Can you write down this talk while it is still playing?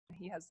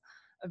He has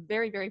a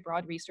very, very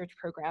broad research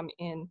program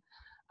in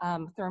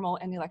thermal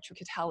and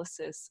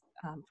electrocatalysis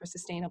for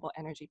sustainable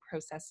energy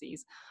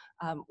processes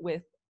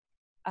with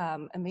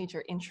a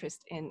major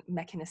interest in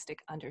mechanistic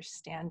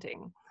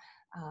understanding.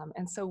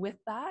 And so with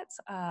that,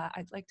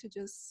 I'd like to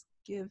just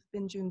give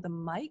Bingjun the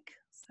mic.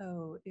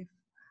 So if...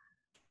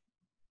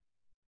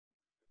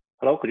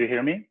 Hello, could you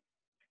hear me?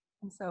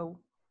 And so,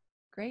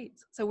 great.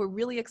 So we're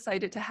really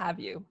excited to have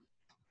you.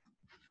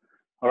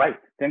 All right,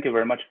 thank you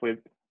very much for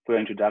your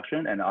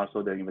introduction and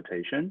also the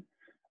invitation.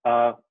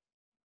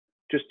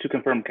 Just to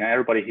confirm, can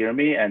everybody hear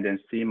me and then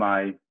see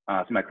my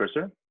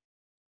cursor?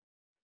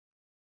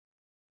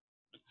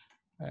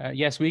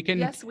 Yes, we can.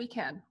 Yes, we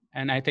can.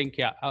 And I think,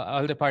 yeah,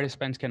 all the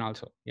participants can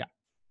also, yeah.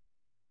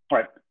 All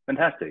right,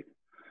 fantastic.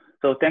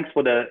 So thanks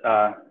for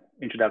the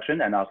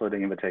introduction and also the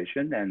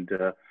invitation, and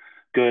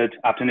good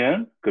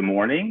afternoon, good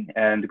morning,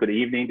 and good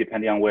evening,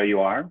 depending on where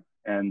you are.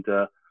 And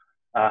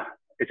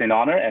it's an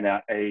honor and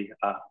a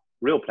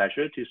real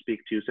pleasure to speak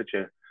to such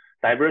a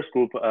diverse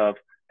group of,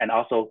 and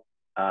also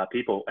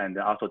people, and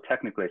also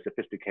technically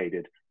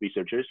sophisticated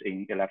researchers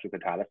in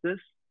electrocatalysis.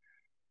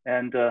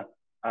 And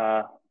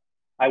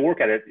I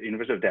work at the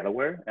University of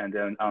Delaware, and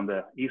then on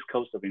the East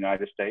Coast of the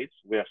United States.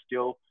 We are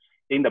still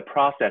in the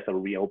process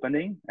of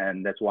reopening,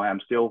 and that's why I'm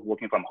still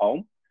working from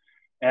home.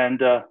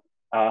 And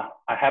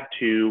I have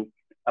to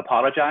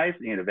apologize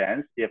in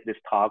advance if this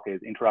talk is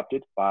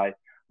interrupted by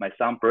my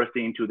son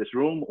bursting into this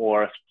room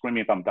or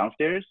screaming from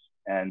downstairs.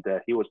 And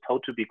he was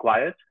told to be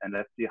quiet, and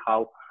let's see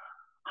how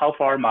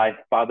far my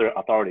father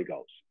authority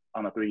goes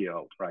on a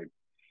 3-year-old, right?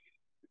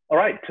 All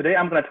right, today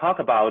I'm going to talk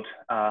about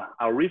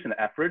our recent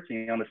efforts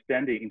in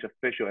understanding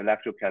interfacial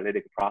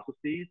electrocatalytic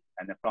processes,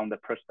 and from the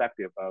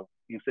perspective of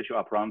in situ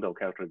operando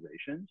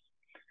characterizations.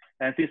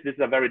 And since this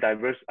is a very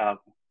diverse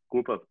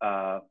group of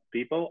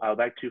people, I would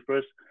like to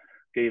first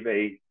give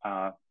a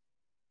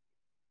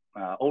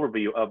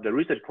overview of the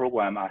research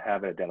program I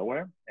have at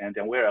Delaware. And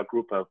then we're a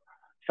group of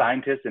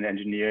scientists and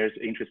engineers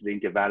interested in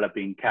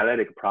developing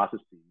catalytic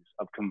processes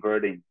of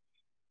converting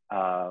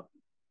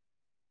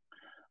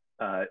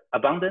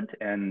abundant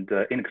and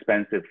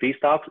inexpensive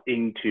feedstocks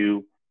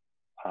into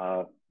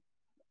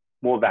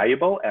more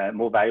valuable and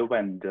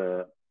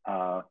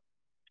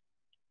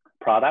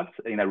products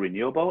in a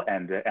renewable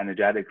and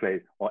energetically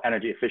or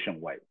energy efficient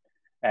way.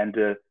 And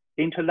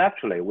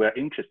intellectually, we're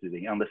interested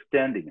in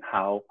understanding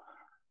how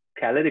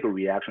catalytic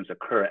reactions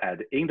occur at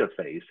the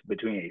interface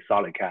between a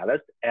solid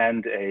catalyst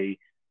and a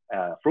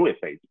fluid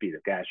phase, be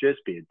it gaseous,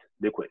 be it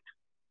liquid.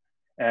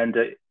 And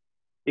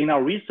in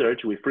our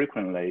research, we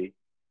frequently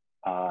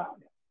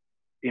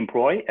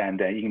employ,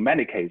 and in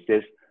many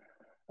cases,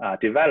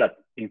 develop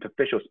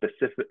interfacial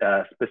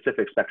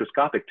specific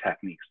spectroscopic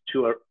techniques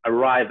to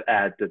arrive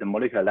at the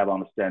molecular level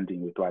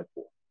understanding we strive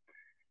for.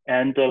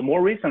 And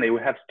more recently, we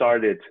have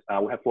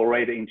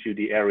forayed into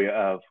the area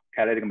of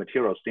catalytic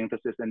material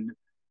synthesis and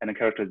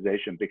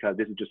characterization, because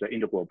this is just an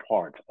integral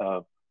part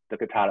of the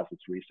catalysis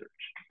research.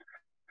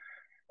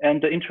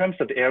 And in terms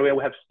of the area,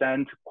 we have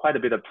spent quite a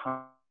bit of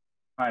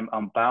time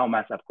on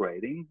biomass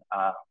upgrading.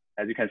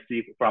 As you can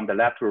see from the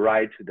left to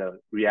right, the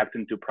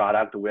reactant to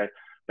product, we're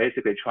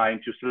basically trying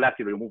to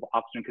selectively remove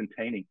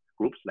oxygen-containing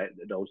groups, like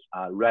those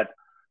red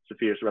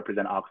spheres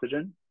represent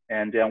oxygen.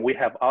 And then we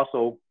have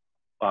also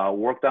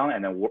worked on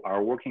and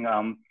are working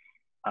on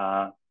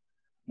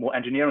more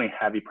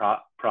engineering-heavy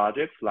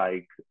projects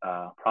like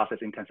process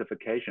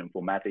intensification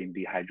for methane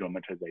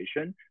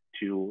dehydrometallization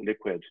to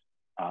liquid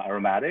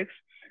aromatics,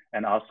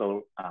 and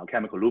also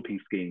chemical looping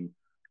scheme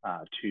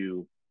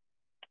to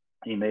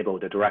enable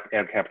the direct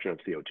air capture of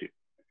CO2.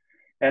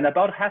 And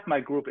about half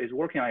my group is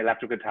working on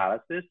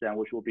electrocatalysis, and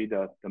which will be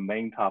the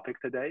main topic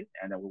today.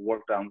 And then we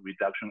worked on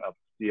reduction of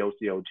CO,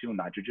 CO2,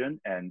 nitrogen,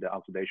 and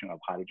oxidation of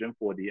hydrogen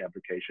for the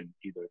application,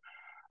 either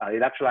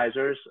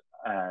electrolyzers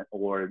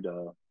or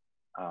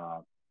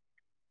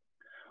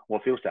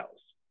fuel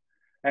cells.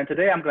 And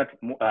today I'm going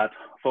to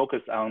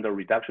focus on the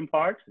reduction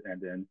part, and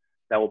then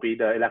that will be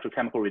the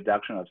electrochemical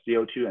reduction of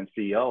CO2 and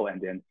CO, and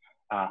then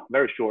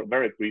very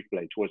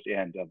briefly towards the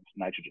end of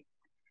nitrogen.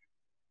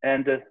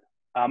 And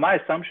my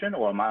assumption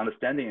or my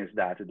understanding is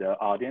that the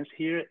audience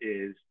here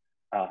is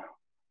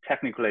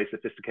technically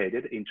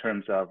sophisticated in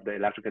terms of the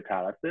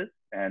electrocatalysis,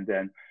 and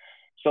then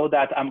so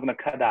that I'm going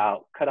to cut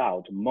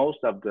out most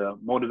of the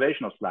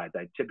motivational slides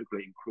I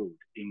typically include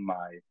in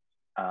my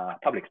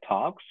public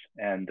talks.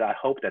 And I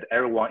hope that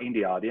everyone in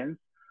the audience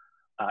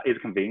is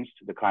convinced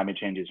the climate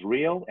change is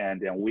real,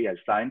 and then we as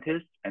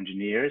scientists,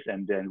 engineers,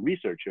 and then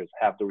researchers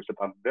have the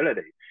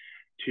responsibility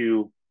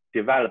to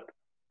develop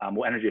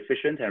more energy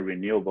efficient and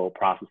renewable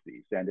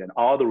processes. And then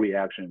all the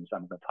reactions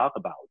I'm going to talk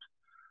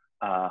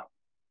about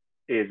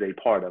is a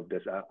part of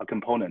this, a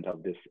component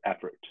of this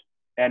effort.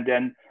 And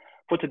then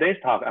for today's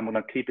talk, I'm going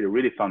to keep it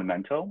really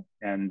fundamental.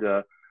 And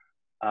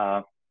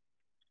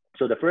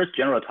so the first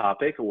general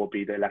topic will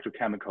be the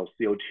electrochemical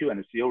CO2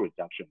 and CO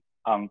reduction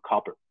on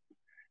copper.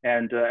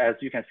 And as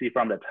you can see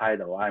from the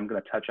title, I'm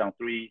going to touch on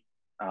 3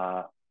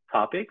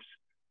 topics: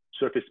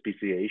 surface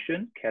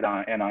speciation,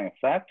 cation-anion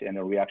effect, and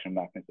the reaction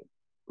mechanism.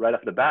 Right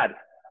off the bat,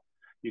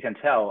 you can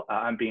tell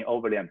I'm being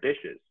overly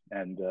ambitious.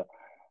 And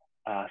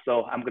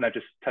so I'm gonna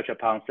just touch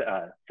upon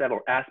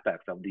several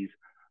aspects of these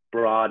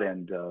broad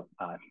and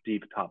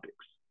deep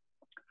topics.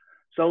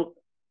 So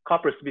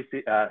copper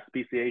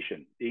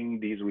speciation in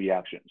these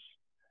reactions.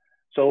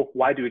 So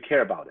why do we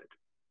care about it?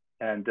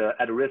 And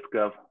at the risk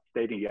of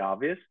stating the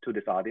obvious to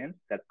this audience,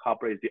 that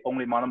copper is the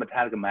only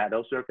monometallic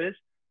metal surface,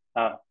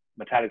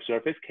 metallic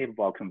surface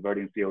capable of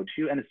converting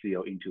CO2 and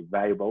CO into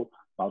valuable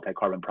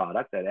multi-carbon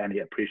products at any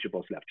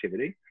appreciable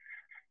selectivity,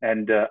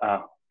 and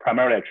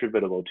primarily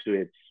attributable to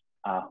its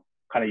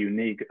kind of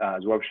unique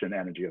absorption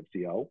energy of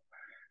CO.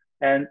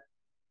 And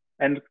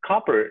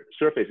copper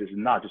surface is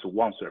not just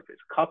one surface.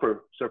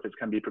 Copper surface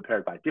can be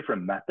prepared by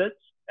different methods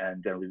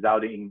and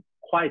resulting in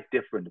quite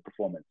different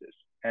performances.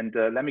 And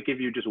let me give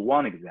you just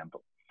one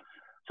example.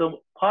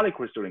 So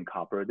polycrystalline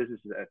copper, this is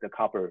the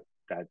copper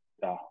that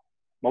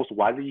most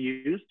widely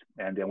used,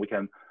 and then we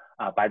can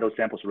buy those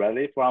samples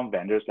readily from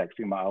vendors like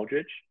Sigma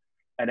Aldrich.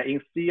 And in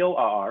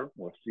CORR,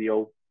 or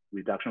CO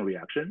reduction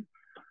reaction,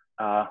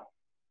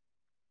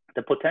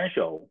 the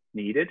potential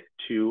needed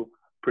to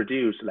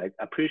produce like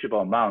appreciable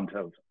amount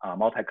of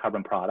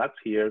multi-carbon products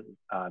here,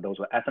 those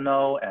are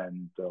ethanol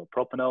and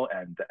propanol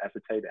and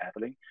acetate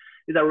ethylene,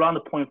 is around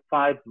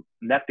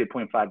negative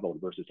 0.5 volt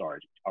versus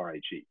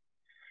RHE.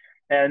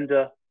 And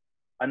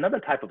another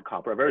type of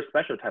copper, a very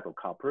special type of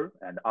copper,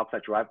 and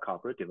oxide-derived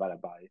copper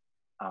developed by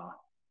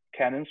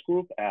Cannon's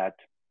group at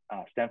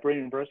Stanford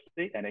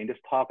University. And in this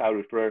talk, I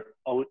refer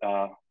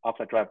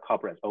oxide-derived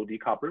copper as OD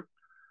copper.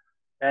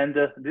 And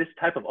this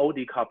type of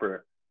OD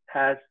copper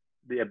has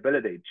the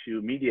ability to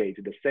mediate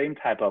the same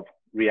type of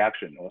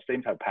reaction or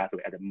same type of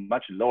pathway at a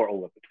much lower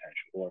over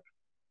potential or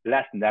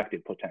less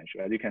negative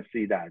potential. As you can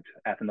see that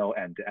ethanol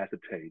and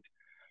acetate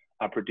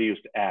are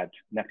produced at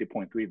negative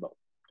 0.3 volts.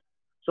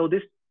 So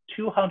this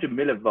 200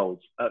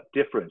 millivolts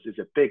difference is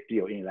a big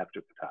deal in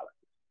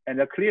electrocatalysis. And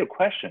the clear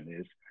question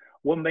is,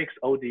 what makes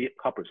OD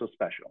copper so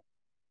special?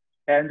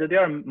 And there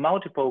are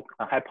multiple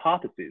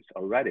hypotheses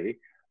already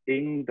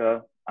in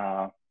the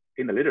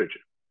literature.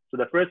 So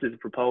the first is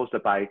proposed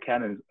by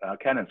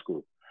Cannon's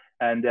group,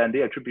 and then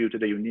they attribute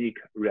the unique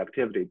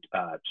reactivity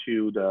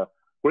to the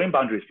grain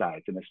boundary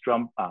sites and the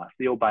strong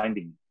CO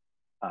binding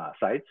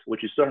sites,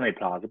 which is certainly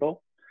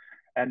plausible.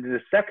 And the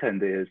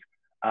second is,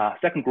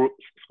 second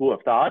school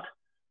of thought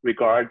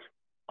regards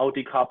OD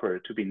copper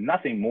to be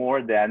nothing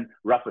more than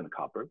roughened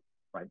copper,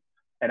 right?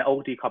 And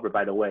OD copper,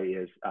 by the way,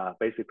 is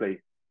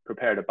basically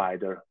prepared by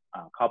the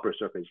copper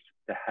surface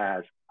that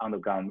has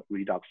undergone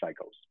redox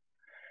cycles.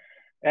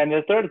 And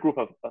the third group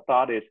of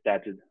thought is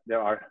that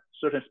there are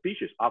certain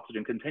species,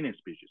 oxygen-containing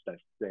species,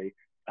 let's say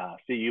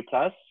Cu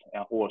plus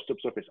or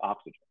subsurface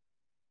oxygen.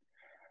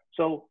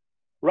 So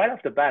right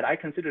off the bat, I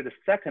consider the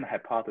second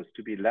hypothesis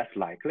to be less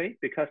likely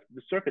because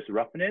the surface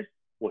roughness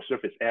or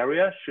surface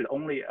area should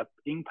only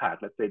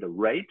impact, let's say, the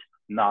rate,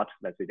 not,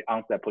 let's say, the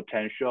onset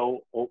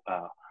potential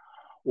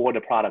or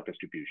the product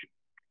distribution.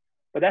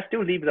 But that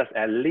still leaves us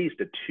at least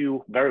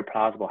two very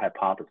plausible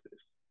hypotheses,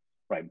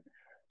 right?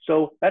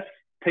 So let's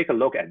take a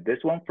look at this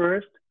one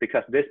first,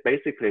 because this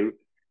basically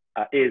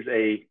is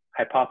a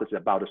hypothesis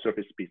about the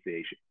surface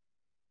speciation.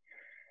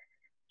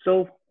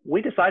 So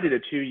we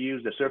decided to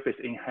use the surface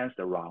enhanced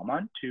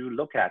Raman to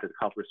look at the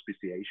copper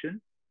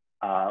speciation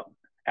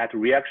at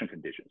reaction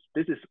conditions.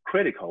 This is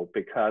critical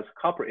because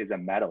copper is a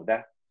metal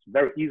that's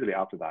very easily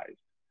oxidized.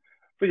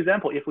 For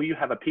example, if you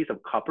have a piece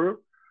of copper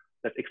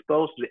that's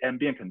exposed to the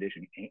ambient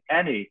condition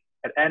at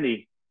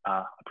any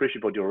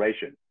appreciable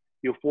duration,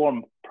 you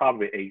form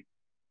probably a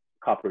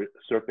copper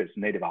surface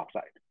native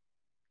oxide.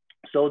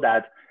 So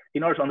that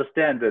in order to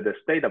understand the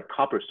state of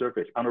copper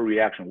surface under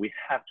reaction, we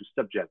have to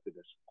subject this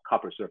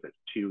copper surface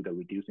to the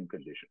reducing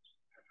conditions.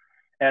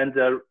 And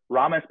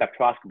Raman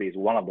spectroscopy is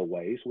one of the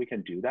ways we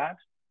can do that.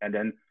 And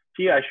then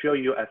here I show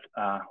you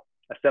a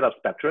set of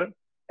spectra.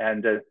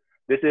 And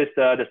this is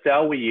the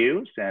cell we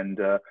use. And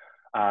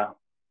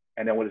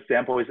then when the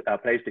sample is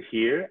placed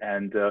here,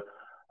 and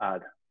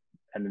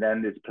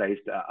then it's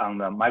placed on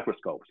the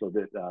microscope. So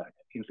this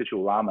in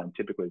situ Raman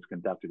typically is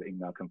conducted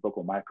in a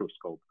confocal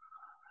microscope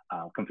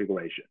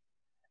configuration.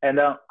 And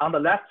on the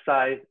left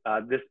side,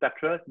 this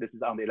spectra, this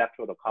is on the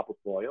electrode of copper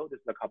foil. This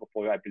is the copper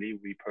foil I believe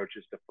we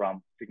purchased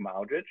from Sigma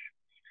Aldrich.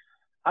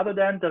 Other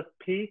than the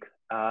peak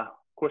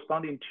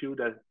corresponding to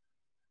the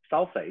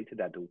sulfate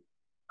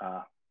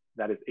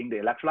that is in the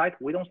electrolyte,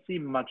 we don't see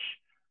much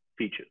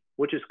feature,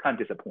 which is kind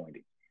of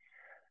disappointing.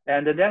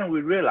 And then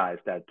we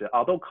realized that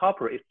although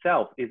copper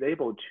itself is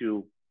able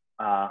to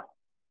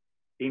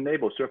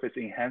enable surface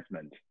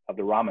enhancement of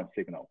the Raman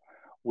signal,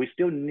 we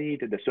still need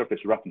the surface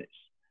roughness.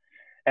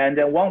 And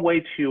then one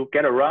way to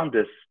get around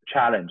this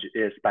challenge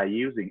is by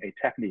using a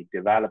technique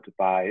developed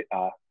by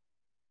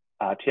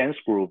Tian's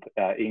group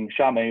in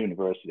Xiamen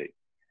University,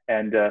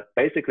 and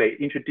basically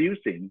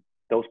introducing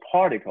those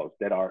particles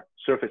that are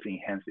surface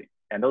enhancing.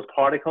 And those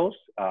particles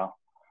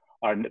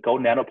are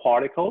gold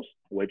nanoparticles,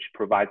 which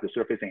provide the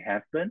surface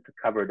enhancement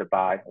covered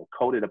by or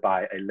coated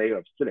by a layer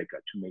of silica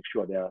to make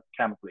sure they're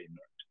chemically inert.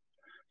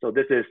 So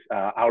this is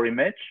our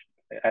image.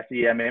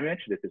 SEM image.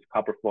 This is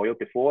copper foil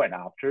before and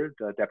after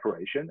the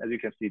decoration. As you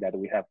can see that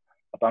we have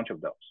a bunch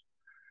of those.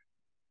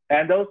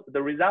 And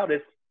the result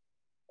is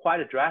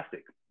quite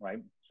drastic, right?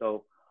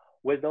 So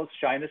with those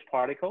shyness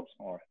particles,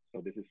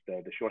 so this is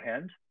the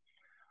shorthand,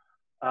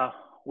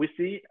 we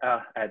see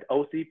at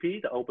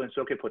OCP, the open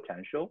circuit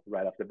potential,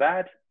 right off the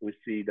bat, we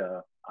see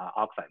the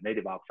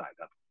native oxide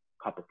of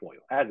copper foil,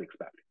 as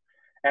expected.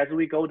 As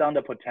we go down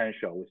the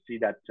potential, we see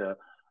that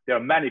there are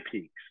many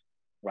peaks,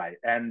 right?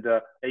 And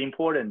the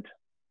important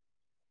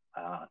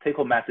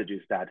take-home message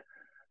is that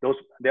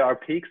there are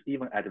peaks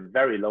even at a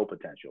very low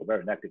potential,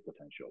 very negative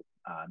potential,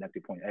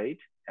 negative 0.8.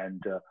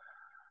 And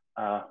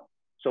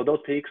so those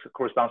peaks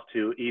corresponds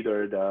to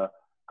either the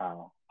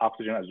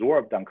oxygen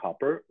absorbed on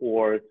copper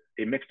or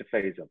a mixed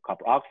phase of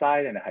copper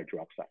oxide and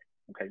hydroxide,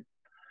 okay?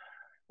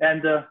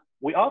 And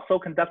we also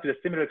conducted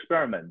similar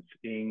experiments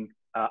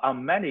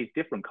on many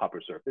different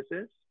copper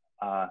surfaces,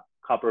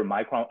 copper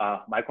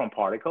micron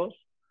particles,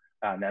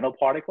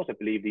 nanoparticles. I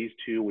believe these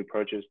two we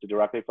purchased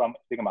directly from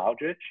Sigma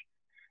Aldrich,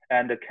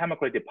 and the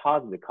chemically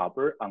deposited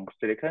copper on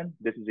silicon.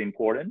 This is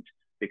important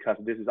because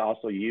this is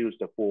also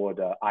used for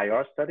the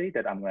IR study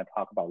that I'm going to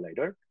talk about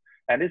later.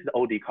 And this is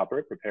OD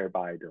copper prepared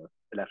by the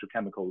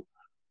electrochemical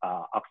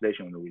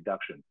oxidation and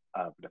reduction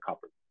of the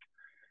copper.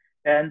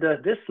 And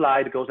this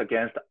slide goes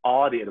against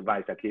all the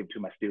advice I give to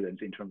my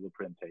students in terms of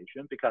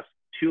presentation, because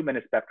too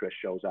many spectra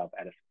show up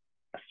at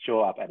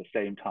the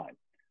same time.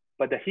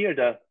 But here,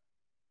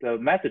 the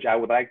message I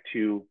would like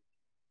to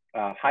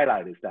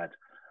highlight is that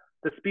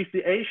the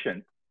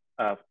speciation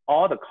of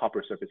all the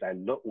copper surface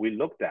we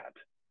looked at,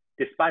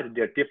 despite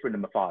their different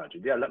morphology,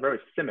 they are very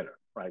similar,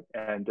 right?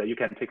 And you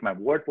can take my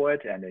word for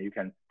it, and you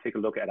can take a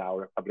look at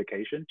our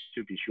publication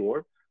to be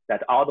sure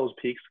that all those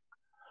peaks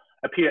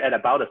appear at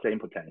about the same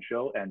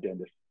potential and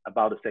then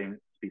about the same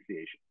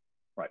speciation,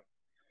 right?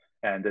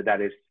 And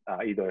that is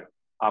either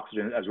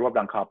oxygen absorbed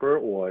on copper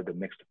or the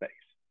mixed phase.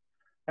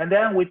 And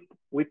then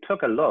we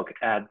took a look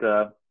at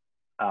the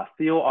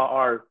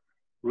CORR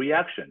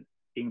reaction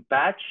in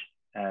batch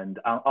and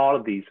on all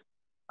of these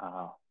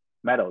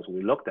metals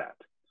we looked at.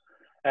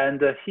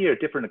 And here,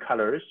 different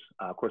colors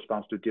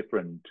corresponds to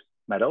different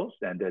metals.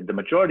 And the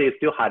majority is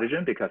still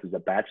hydrogen because it's a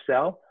batch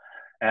cell.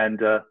 And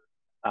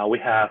we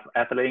have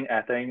ethylene,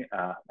 ethane,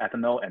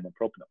 ethanol, and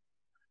propanol.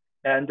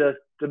 And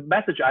the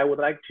message I would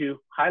like to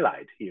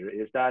highlight here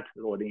is that,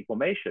 or the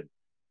information,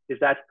 is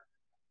that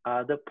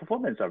the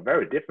performance are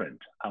very different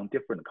on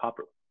different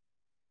copper.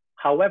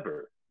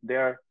 However,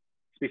 their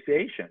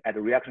speciation at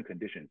the reaction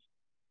conditions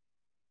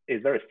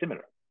is very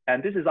similar.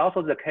 And this is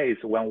also the case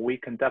when we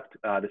conduct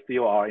the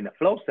COR in a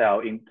flow cell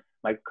in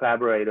my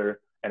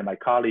collaborator and my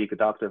colleague,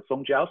 Dr.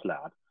 Feng Zhao's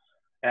lab.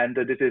 And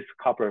this is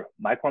copper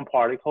micron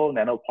particle,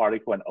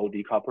 nanoparticle, and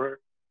OD copper.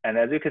 And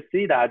as you can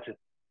see that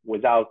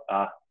without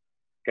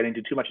getting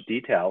into too much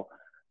detail,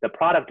 the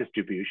product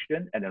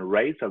distribution and the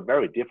rates are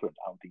very different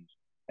on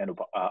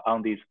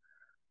these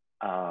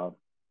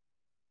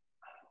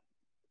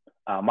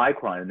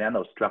micron and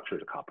nano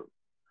structured copper.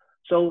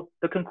 So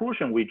the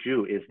conclusion we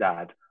drew is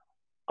that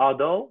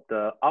although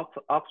the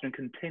oxygen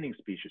containing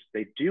species,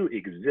 they do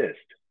exist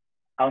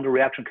under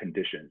reaction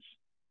conditions,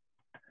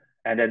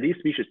 and that these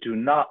species do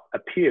not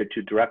appear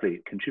to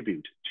directly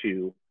contribute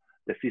to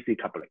the CC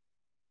coupling.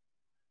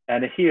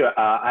 And here,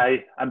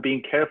 I'm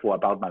being careful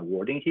about my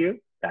wording here.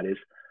 That is,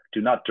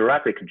 do not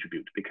directly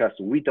contribute, because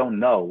we don't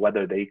know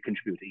whether they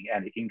contribute in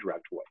any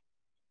indirect way.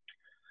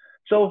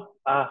 So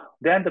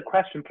then the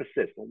question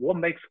persists, what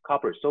makes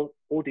copper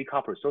OD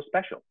copper so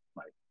special,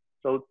 right?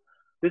 So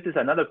this is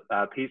another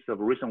piece of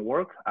recent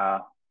work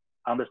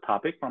on this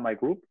topic from my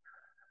group.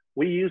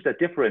 We used a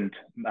different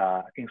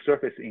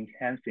surface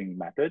enhancing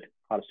method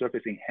called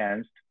surface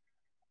enhanced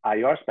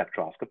IR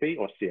spectroscopy,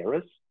 or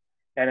CERAS.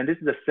 And this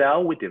is a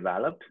cell we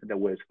developed that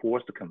was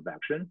forced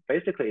convection.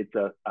 Basically, it's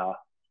a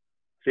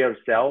CERAS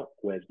cell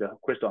with the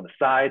crystal on the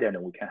side, and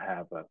we can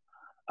have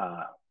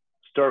a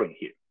stirring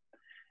here.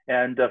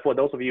 And for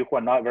those of you who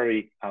are not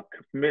very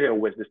familiar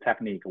with this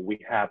technique, we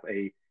have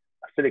a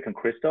silicon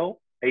crystal,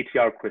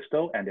 ATR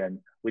crystal, and then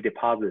we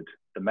deposit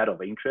the metal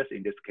of interest.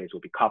 In this case, will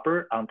be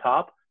copper on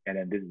top. And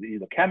then this is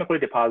either chemically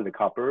deposited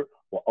copper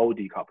or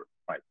OD copper,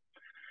 right?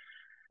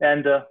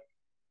 And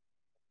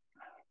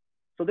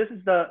so this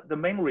is the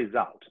main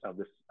result of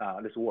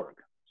this work.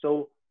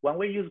 So when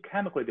we use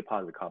chemically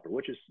deposited copper,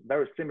 which is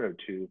very similar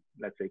to,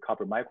 let's say,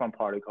 copper micron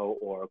particle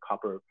or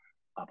copper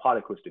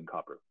polycrystalline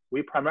copper,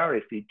 we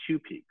primarily see two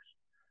peaks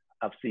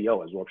of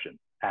CO absorption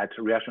at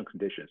reaction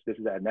conditions. This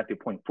is at negative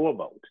 0.4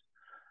 volt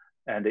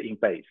and in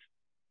base.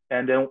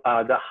 And then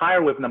the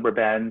higher wave number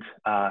band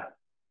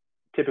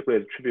typically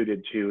is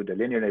attributed to the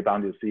linearly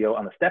bounded CO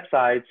on the step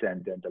sides,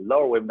 and then the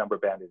lower wave number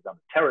band is on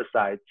the terrace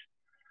sides.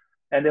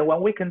 And then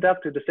when we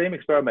conducted the same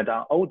experiment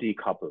on OD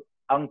copper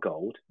on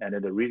gold, and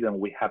then the reason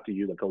we have to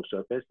use a gold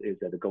surface is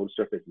that the gold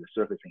surface is a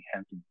surface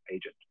enhancing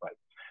agent, right?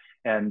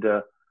 And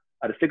the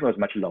signal is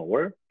much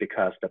lower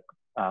because the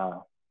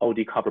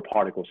OD copper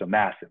particles are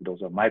massive.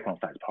 Those are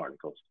micron-sized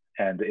particles.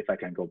 And if I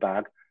can go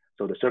back,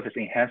 So the surface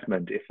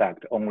enhancement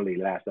effect only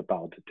lasts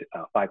about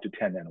 5 to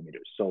 10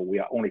 nanometers. So we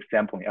are only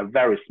sampling a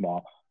very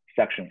small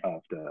section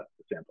of the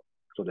sample.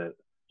 So the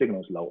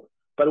signal is lower.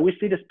 But we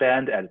see this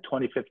band at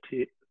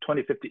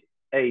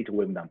 2058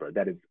 wave number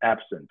that is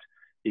absent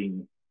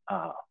in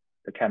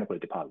the chemically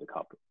deposited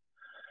copper.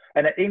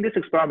 And in this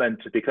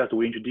experiment, because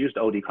we introduced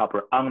OD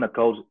copper on the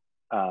gold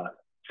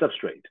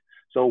substrate,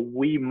 so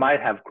we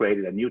might have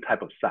created a new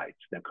type of site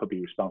that could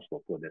be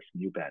responsible for this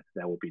new band.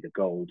 That would be the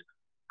gold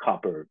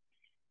copper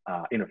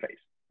interface,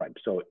 right?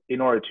 So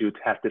in order to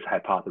test this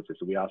hypothesis,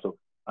 we also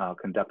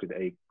conducted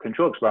a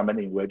control experiment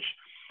in which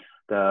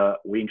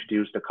we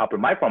introduced the copper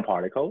micron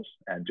particles,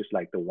 and just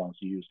like the ones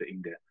used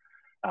in the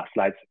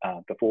slides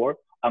before,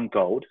 on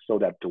gold, so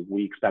that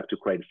we expect to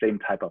create the same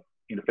type of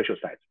interfacial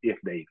sites if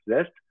they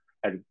exist.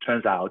 As it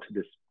turns out,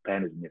 this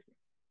band is missing.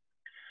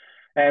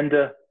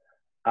 And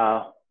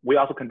we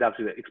also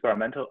conducted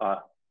experimental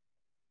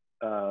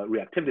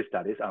reactivity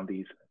studies on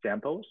these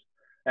samples.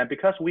 And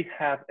because we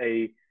have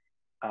a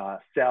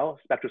cell,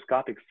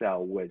 spectroscopic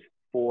cell with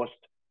forced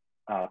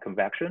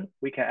convection,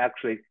 we can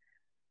actually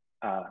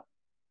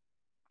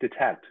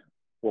detect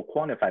or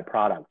quantify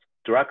products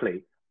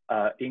directly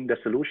in the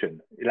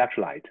solution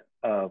electrolyte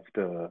of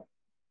the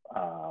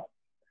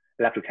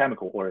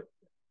electrochemical or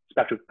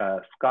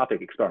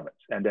spectroscopic experiments.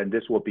 And then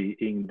this will be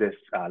in this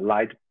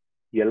light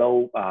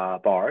yellow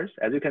bars.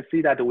 As you can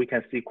see that we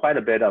can see quite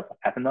a bit of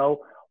ethanol,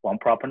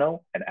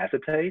 1-propanol, and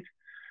acetate.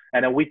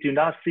 And then we do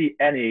not see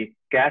any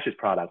gaseous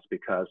products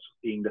because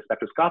in the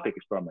spectroscopic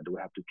experiment, we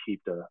have to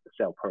keep the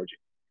cell purging.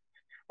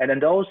 And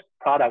then those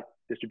product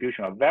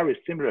distribution are very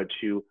similar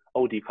to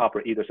OD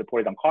copper, either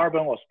supported on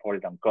carbon or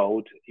supported on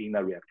gold in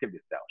a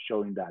reactivity cell,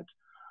 showing that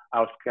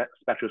our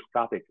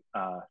spectroscopic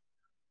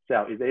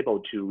cell is able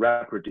to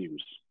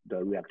reproduce the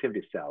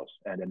reactivity cells.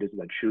 And then this is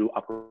a true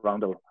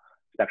Operando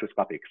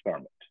spectroscopic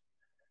experiment.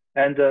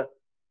 And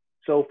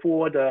so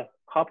for the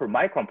copper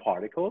micron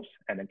particles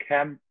and then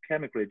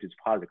chemically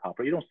deposited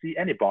copper, you don't see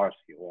any bars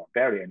here or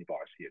barely any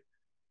bars here,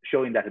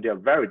 showing that they are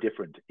very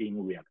different in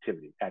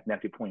reactivity at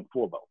 -0.4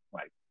 volt,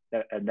 right?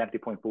 At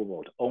 -0.4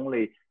 volt,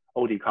 only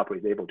OD copper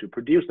is able to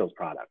produce those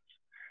products.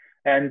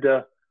 And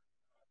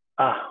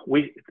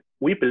we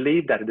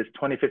believe that this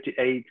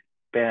 2058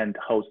 band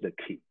holds the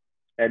key.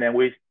 And then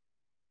we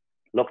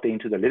looked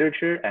into the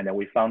literature, and then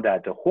we found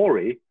that the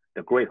Horry,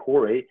 the great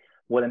Horry,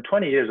 more than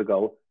 20 years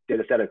ago, did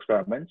a set of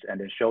experiments and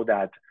then showed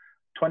that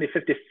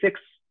 2056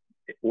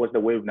 was the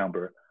wave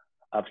number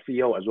of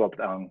CO absorbed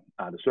on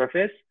the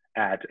surface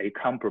at a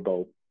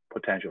comparable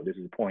potential. This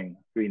is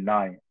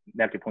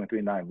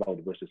 -0.39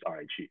 volt versus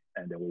RHE.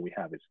 And then what we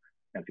have is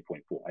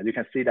 -0.4. As you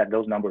can see that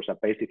those numbers are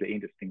basically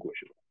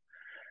indistinguishable.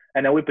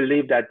 And then we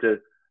believe that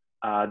the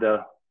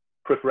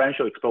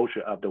preferential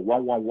exposure of the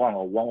 111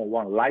 or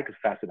 111-like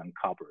facet on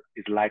copper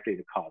is likely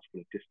to cause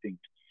for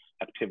distinct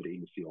activity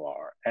in the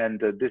COR. And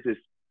this is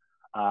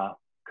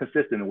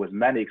consistent with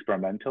many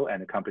experimental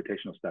and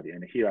computational study.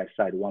 And here I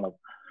cite one of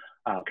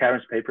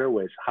Karen's paper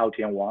with Hao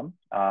Tian Wang,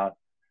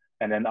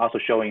 and then also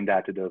showing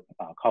that the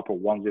copper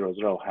 100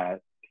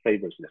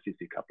 favors the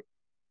CC coupling.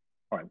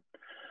 All right.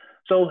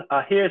 So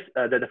here's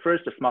the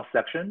first small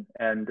section,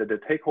 and the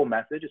take-home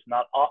message is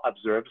not all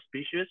observed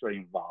species are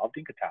involved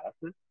in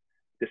catalysis,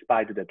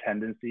 despite the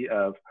tendency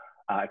of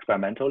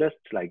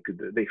experimentalists, like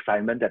the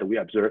excitement that we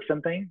observe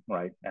something,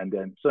 right? And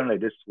then certainly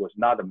this was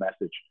not a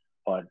message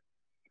or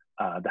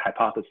the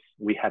hypothesis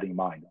we had in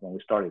mind when we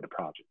started the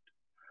project.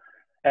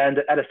 And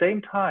at the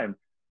same time,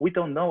 we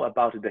don't know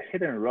about the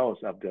hidden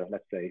roles of the,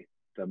 let's say,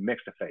 the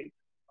mixed phase,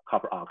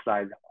 copper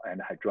oxide and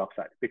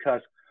hydroxide,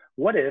 because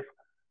what if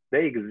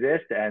they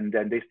exist and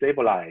then they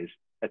stabilize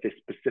at a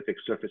specific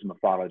surface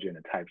morphology and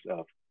the types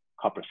of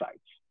copper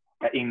sites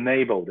that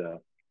enable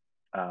the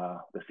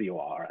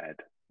COR at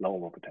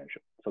lower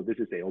potential? So this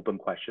is an open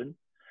question.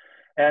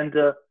 And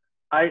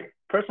I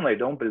personally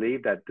don't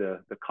believe that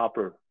the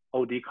copper,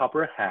 OD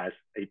copper has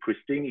a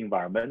pristine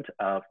environment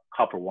of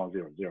copper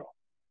 100,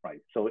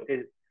 right? So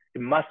it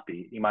must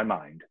be, in my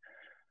mind,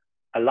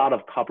 a lot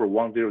of copper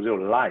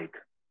 100-like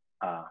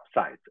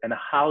sites. And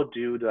how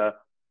do the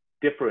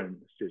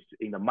differences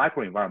in the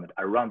microenvironment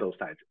around those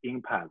sites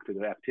impact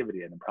the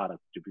activity and the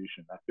product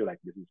distribution? I feel like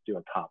this is still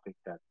a topic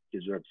that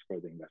deserves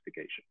further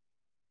investigation.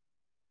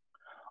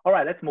 All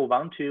right, let's move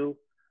on to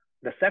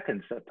the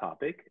second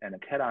subtopic, and the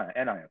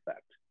cation-anion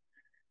effect.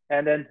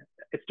 And then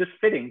it's just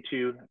fitting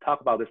to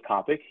talk about this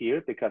topic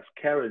here because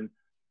Karen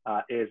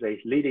is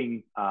a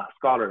leading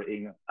scholar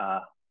in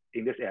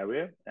this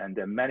area, and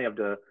then many of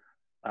the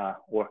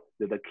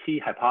key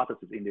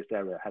hypotheses in this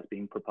area has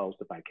been proposed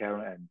by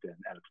Karen and then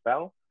Alex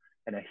Bell.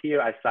 And then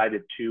here I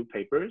cited 2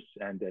 papers,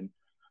 and then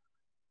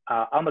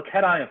on the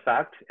cation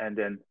effect, and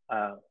then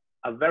a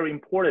very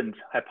important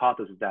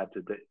hypothesis that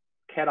the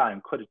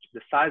cation could,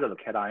 the size of the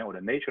cation or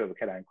the nature of the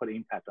cation could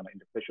impact on the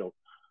interfacial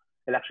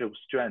electrical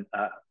strength,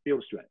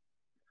 field strength,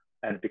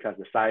 and because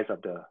the size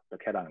of the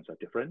cations are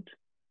different.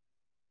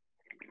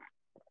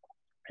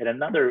 And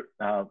another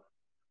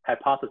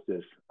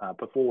hypothesis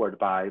put forward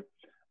by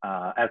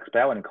Alex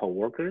Bell and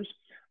co-workers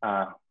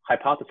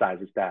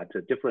hypothesizes that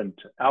different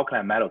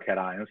alkaline metal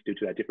cations, due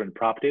to their different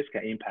properties,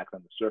 can impact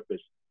on the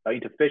surface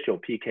interfacial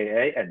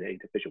pKa and the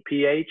interfacial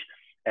pH.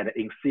 And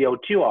in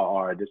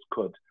CO2RR, this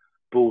could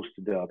boost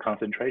the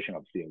concentration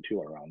of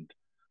CO2 around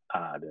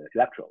the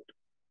electrode.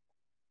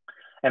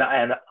 And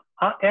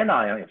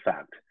anion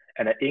effect,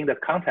 and in the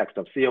context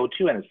of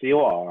CO2 and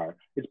CORR,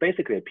 is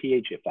basically a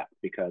pH effect,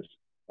 because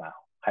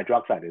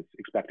hydroxide is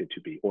expected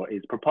to be, or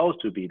is proposed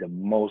to be, the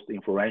most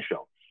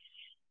influential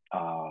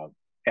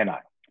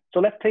anion. So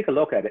let's take a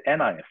look at the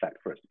anion effect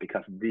first,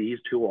 because these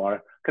two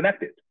are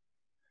connected.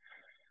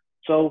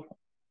 So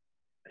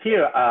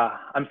here,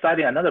 I'm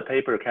citing another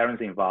paper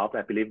Karen's involved.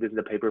 I believe this is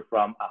a paper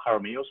from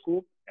Jaramillo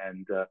School.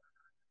 And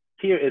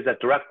here is a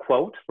direct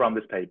quote from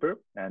this paper.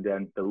 And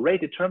then the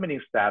rate determining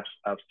steps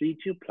of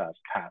C2+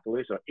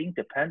 pathways are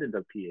independent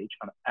of pH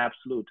on an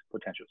absolute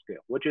potential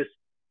scale, which is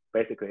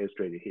basically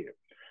illustrated here.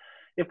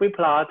 If we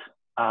plot,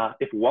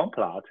 if one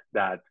plot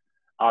that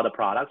are the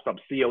products from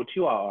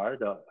CO2RR,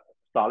 the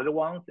solid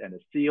ones, and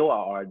the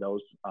CORR,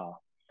 those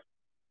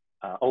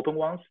open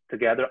ones,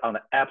 together on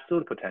the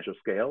absolute potential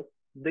scale,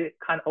 they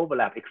kind of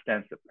overlap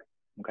extensively,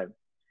 okay?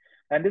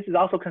 And this is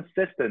also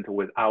consistent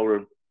with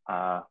our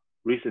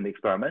recent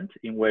experiment,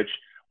 in which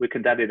we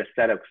conducted a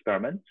set of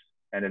experiments,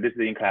 and this is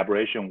in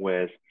collaboration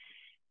with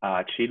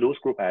Qi Lu's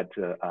group at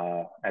the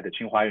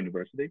Tsinghua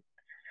University.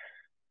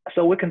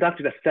 So we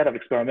conducted a set of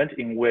experiments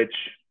in which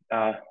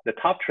the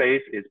top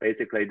trace is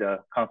basically the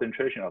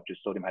concentration of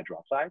just sodium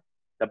hydroxide.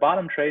 The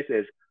bottom trace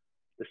is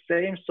the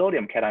same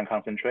sodium cation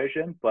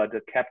concentration, but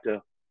kept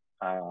the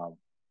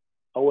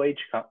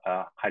OH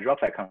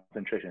hydroxide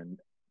concentration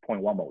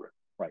 0.1 molar,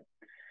 right?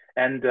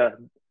 And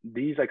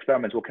these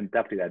experiments were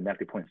conducted at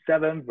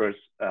 -0.7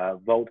 versus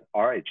volt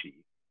RHE.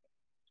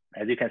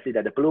 As you can see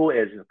that the blue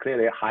is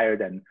clearly higher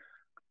than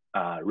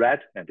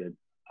red, and then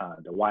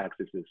the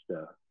y-axis is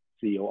the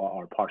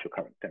CORR partial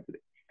current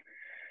density.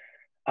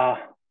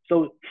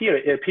 So here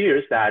it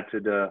appears that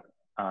the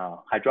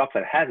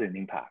hydroxide has an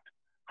impact.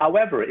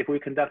 However, if we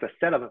conduct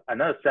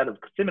another set of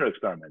similar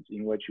experiments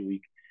in which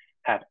we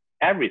have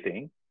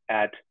everything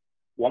at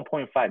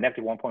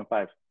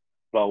 -1.5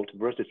 volt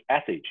versus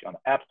SH on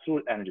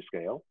absolute energy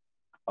scale,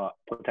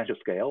 potential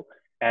scale,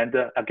 and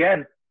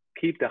again,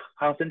 keep the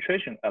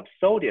concentration of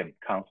sodium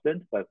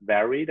constant, but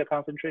vary the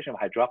concentration of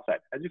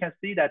hydroxide. As you can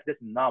see that there's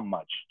not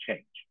much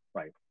change,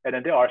 right? And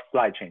then there are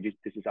slight changes.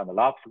 This is on the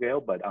log scale,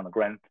 but on the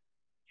gram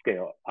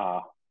scale.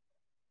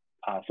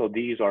 So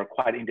these are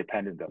quite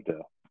independent of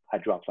the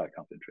hydroxide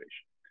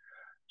concentration.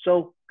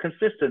 So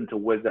consistent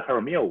with the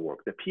Jaramillo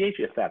work, the pH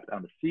effect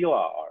on the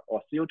CORR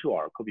or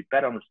CO2R could be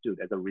better understood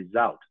as a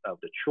result of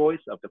the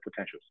choice of the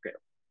potential scale.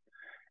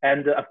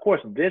 And of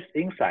course, this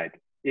insight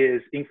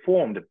is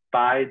informed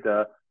by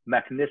the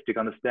mechanistic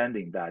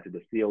understanding that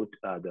the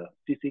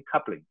CC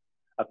coupling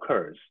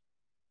occurs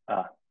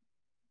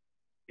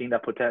in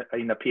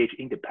a pH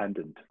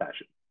independent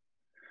fashion.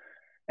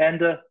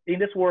 And in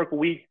this work,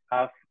 we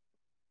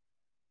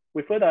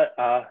further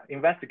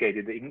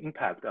investigated the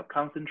impact of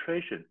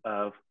concentration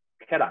of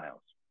cations.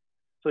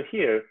 So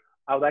here,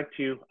 I would like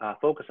to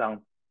focus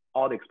on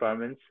all the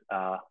experiments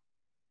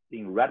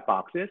in red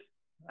boxes.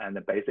 And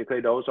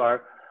basically those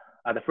are,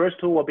 the first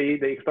two will be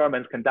the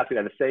experiments conducted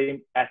at the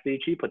same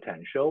SHE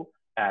potential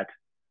at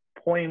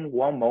 0.1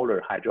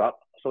 molar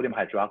sodium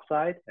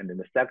hydroxide. And then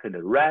the second,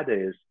 the red,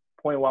 is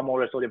 0.1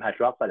 molar sodium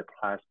hydroxide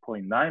plus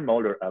 0.9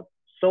 molar of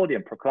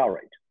sodium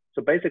perchlorate.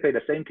 So basically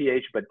the same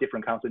pH, but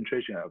different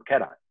concentration of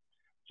cation.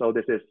 So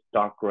this is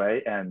dark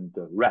gray and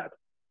red.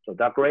 So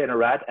dark gray and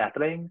red,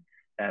 ethylene,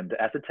 and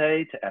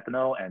acetate,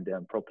 ethanol, and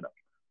then propanol.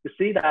 You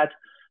see that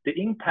the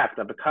impact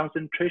of the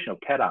concentration of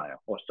cation,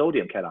 or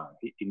sodium cation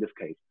in this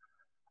case,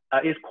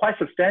 is quite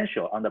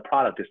substantial on the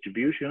product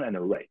distribution and the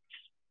rates.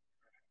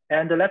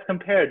 And let's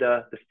compare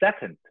the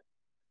second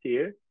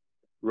here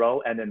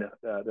row and then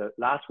the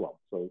last one.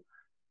 So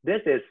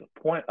this is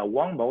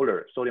 0.1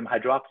 molar sodium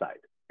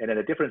hydroxide. And then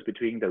the difference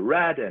between the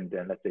red and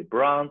then let's say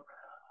brown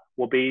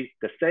will be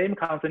the same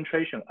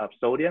concentration of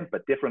sodium,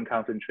 but different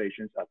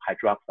concentrations of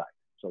hydroxide.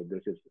 So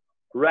this is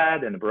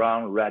red and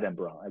brown, red and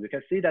brown. And you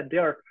can see that they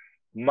are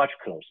much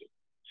closer.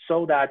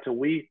 So that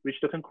we reach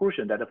the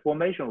conclusion that the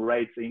formation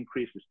rates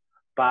increases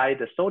by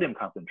the sodium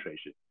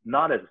concentration,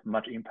 not as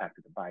much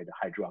impacted by the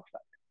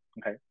hydroxide,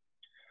 okay?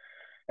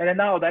 And then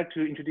now I'd like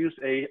to introduce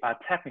a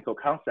technical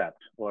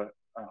concept, or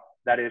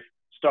that is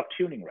Stark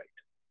tuning rate.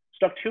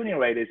 Stark tuning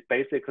rate is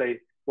basically,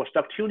 well,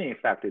 Stark tuning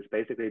effect is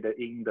basically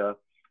in the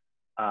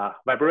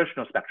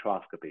vibrational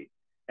spectroscopy,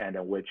 and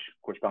which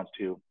corresponds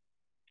to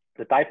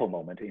the dipole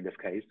moment in this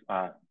case,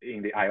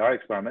 in the IR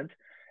experiment.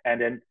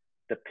 And then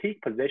the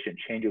peak position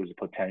changes the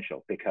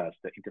potential because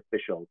the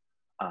interfacial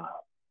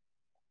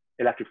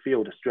electric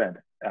field strength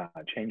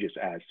changes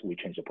as we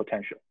change the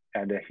potential.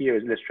 And here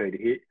is illustrated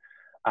here,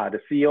 the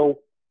CO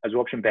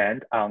absorption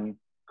band on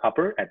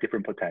copper at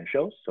different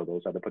potentials. So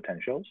those are the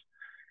potentials.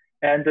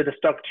 And the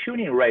Stark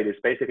tuning rate is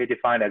basically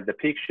defined as the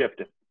peak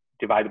shift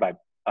divided by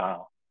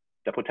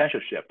the potential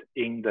shift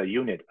in the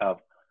unit of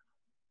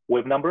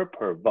wave number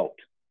per volt.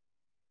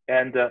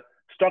 And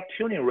Stark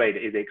tuning rate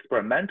is an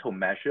experimental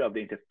measure of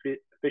the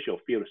interfacial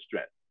field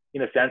strength,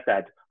 in the sense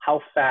that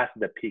how fast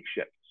the peak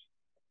shifts.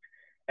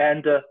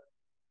 And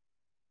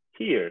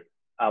here,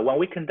 when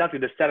we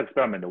conducted the set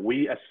experiment,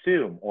 we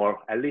assume, or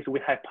at least we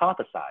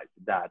hypothesize,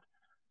 that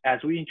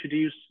as we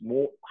introduce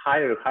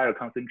higher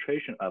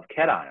concentration of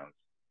cations,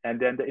 and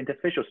then the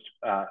interfacial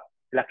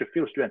electric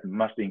field strength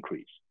must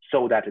increase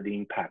so that it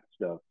impacts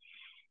the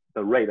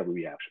rate of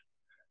reaction.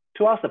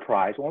 To our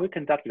surprise, when we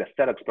conducted a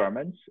set of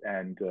experiments,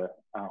 and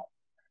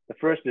the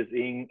first is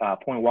in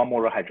 0.1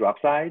 molar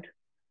hydroxide,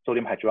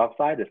 sodium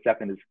hydroxide. The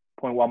second is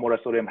 0.1 molar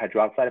sodium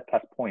hydroxide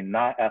plus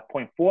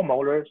 0.4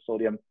 molar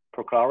sodium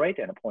perchlorate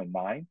and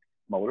 0.9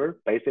 molar,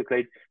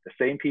 basically the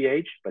same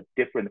pH, but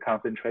different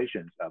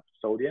concentrations of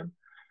sodium.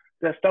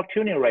 The Stark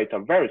tuning rates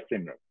are very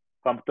similar,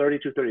 from 30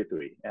 to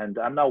 33. And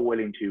I'm not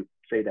willing to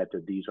say that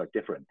these are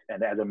different.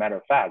 And as a matter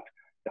of fact,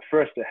 the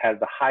first has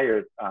the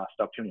higher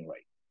Stark tuning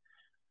rate.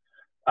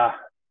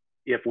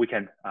 If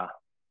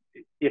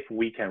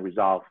we can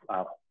resolve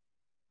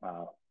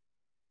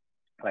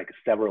like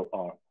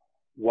several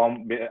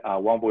one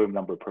volume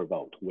number per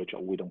volt, which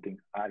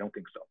I don't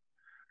think so.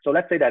 So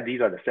let's say that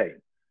these are the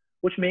same,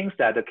 which means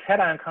that the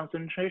cation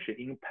concentration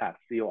impacts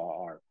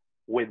COR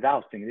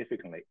without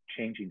significantly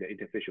changing the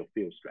interfacial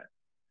field strength,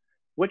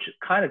 which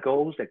kind of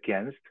goes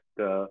against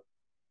the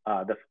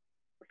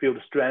field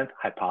strength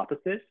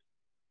hypothesis.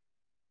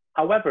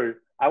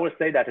 However, I would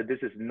say that this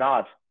is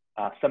not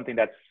something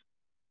that's,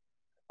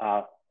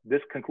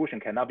 this conclusion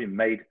cannot be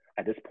made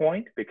at this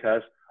point,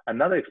 because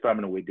another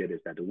experiment we did is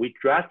that we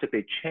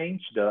drastically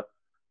changed the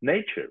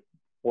nature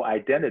or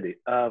identity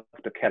of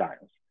the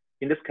cations.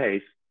 In this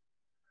case,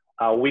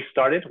 we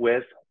started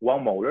with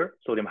 1 molar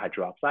sodium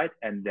hydroxide,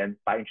 and then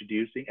by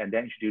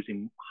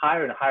introducing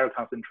higher and higher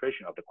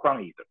concentration of the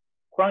Crown ether.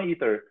 Crown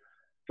ether,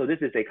 so this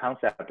is a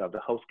concept of the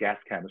host gas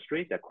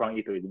chemistry, that Crown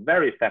ether is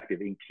very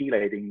effective in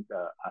chelating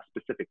a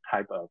specific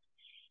type of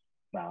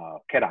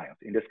cations.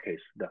 In this case,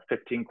 the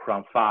 15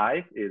 Crown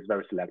 5 is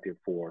very selective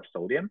for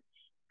sodium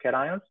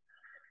cations.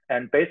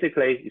 And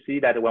basically, you see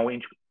that when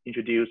we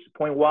introduce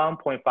 0.1,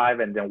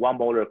 0.5, and then 1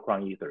 molar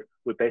Crown ether,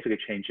 we basically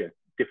change a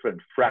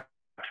different fraction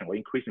or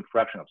increasing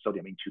fraction of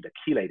sodium into the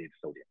chelated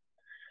sodium.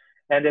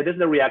 And this is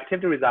the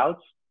reactivity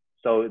results.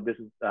 So this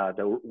is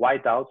the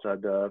white dots are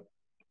the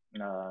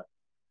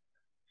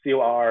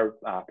COR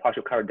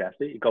partial current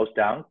density. It goes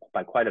down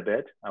by quite a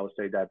bit. I would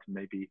say that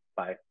maybe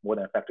by more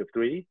than a factor of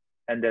 3.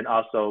 And then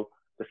also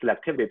the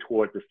selectivity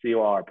towards the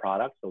COR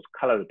product, those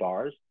colored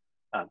bars,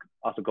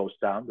 also goes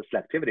down. The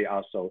selectivity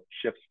also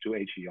shifts to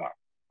HER,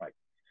 right?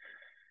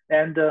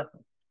 And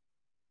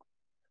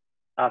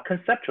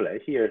conceptually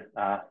here,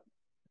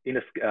 in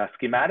the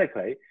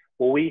schematically,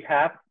 what we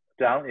have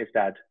done is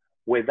that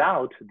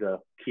without the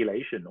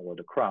chelation or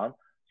the crown,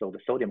 so the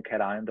sodium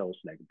cation, those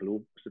like blue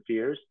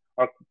spheres,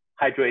 are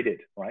hydrated,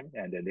 right?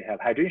 And then they have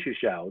hydration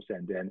shells,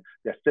 and then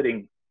they're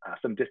sitting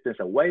some distance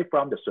away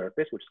from the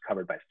surface, which is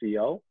covered by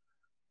CO,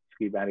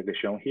 schematically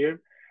shown here.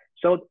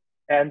 So,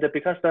 and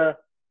because the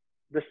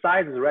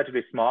size is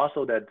relatively small,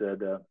 so that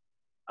the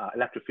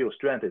electric field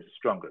strength is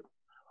stronger.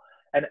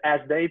 And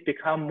as they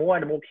become more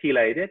and more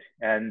chelated,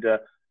 and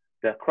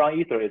the Crown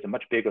ether is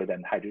much bigger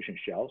than hydration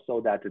shell,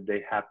 so that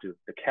they have to,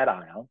 the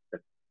cation, the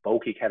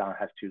bulky cation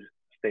has to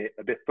stay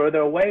a bit further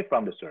away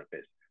from the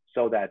surface,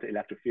 so that the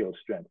electric field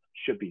strength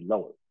should be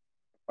lower,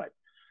 right?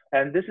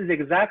 And this is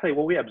exactly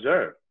what we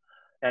observed.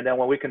 And then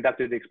when we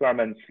conducted the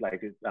experiments,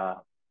 like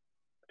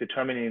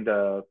determining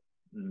the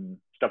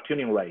Stark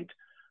tuning rate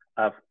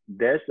of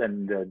this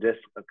and this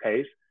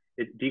case,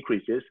 it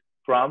decreases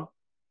from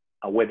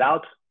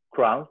without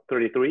Crown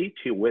 33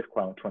 to with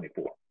Crown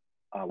 24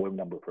 wave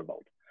number per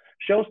volt.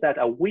 Shows that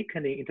a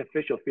weakening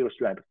interfacial field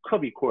strength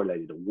could be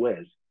correlated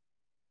with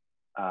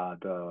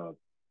the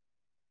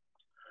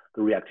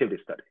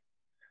reactivity study.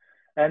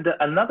 And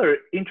another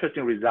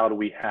interesting result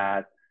we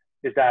had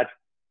is that,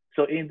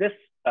 so in this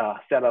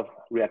set of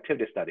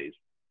reactivity studies,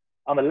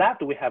 on the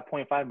left, we have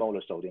 0.5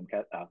 molar sodium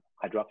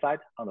hydroxide.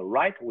 On the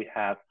right, we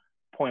have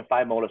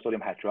 0.5 molar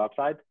sodium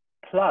hydroxide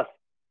plus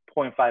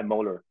 0.5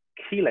 molar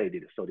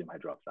chelated sodium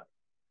hydroxide.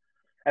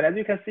 And as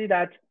you can see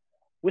that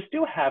we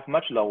still have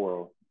much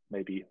lower,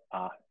 maybe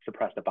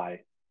suppressed by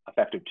a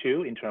factor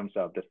 2 in terms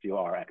of the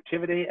COR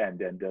activity, and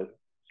then the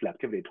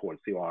selectivity towards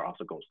COR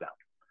also goes down,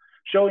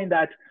 showing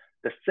that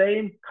the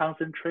same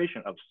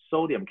concentration of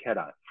sodium cation,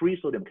 free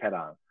sodium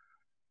cation,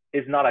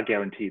 is not a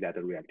guarantee that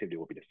the reactivity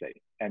will be the same.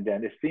 And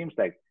then it seems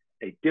like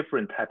a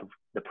different type of,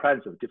 the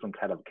presence of different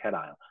kind of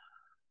cation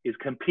is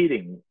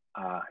competing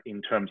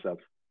in terms of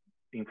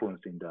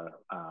influencing the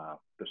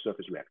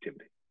surface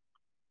reactivity.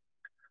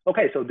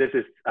 Okay, so this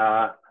is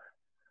a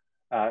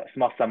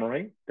small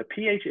summary. The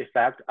pH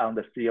effect on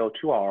the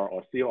CO2R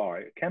or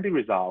COR can be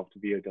resolved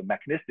via the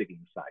mechanistic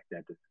insight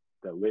that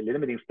the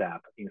limiting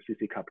step in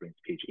CC coupling is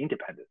pH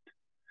independent.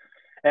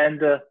 And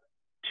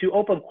two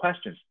open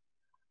questions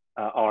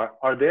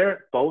are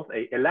there both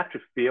a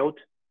electric field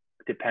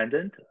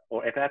dependent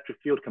or electric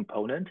field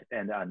component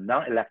and a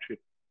non-electric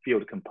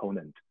field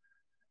component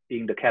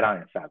in the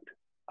cation effect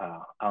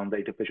on the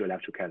interfacial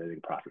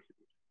electrocatalytic processes.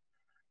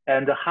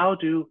 And how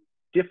do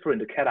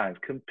different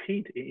cations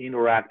compete in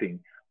interacting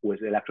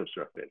with electrode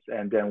surface?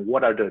 And then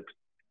what are the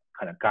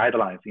kind of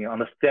guidelines in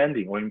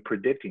understanding or in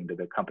predicting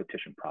the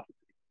competition processes?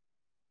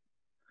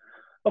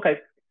 Okay,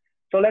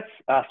 so let's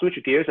switch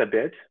gears a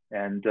bit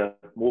and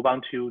move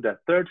on to the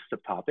third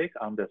subtopic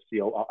on the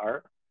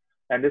COR.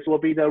 And this will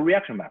be the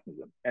reaction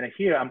mechanism. And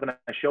here I'm going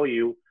to show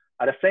you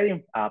the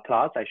same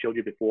plots I showed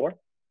you before.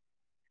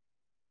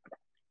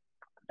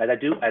 As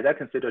I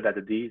consider that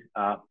these,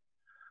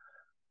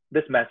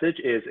 this message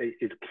is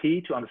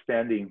key to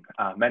understanding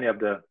many of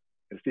the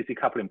CC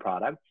coupling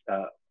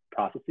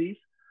processes.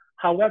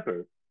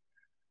 However,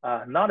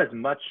 not as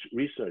much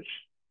research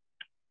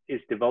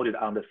is devoted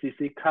on the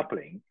CC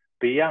coupling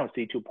beyond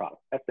C2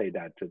 products. Let's say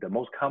that the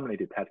most commonly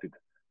detected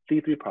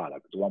C3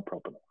 product is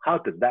 1-propanol. How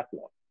does that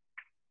work?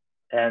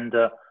 And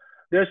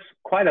there's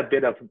quite a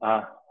bit of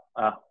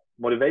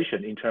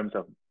motivation in terms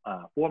of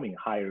forming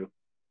higher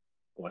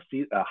or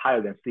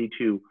higher than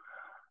C2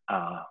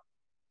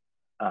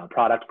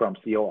 products from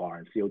COR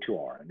and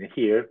CO2R. And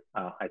here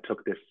I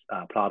took this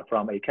plot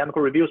from a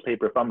chemical reviews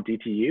paper from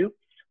DTU,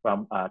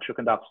 from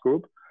Chukendorf's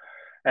group,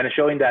 and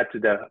showing that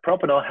the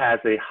propanol has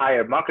a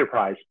higher market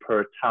price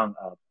per ton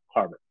of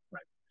carbon,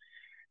 right?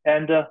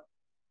 And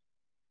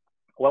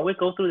when we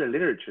go through the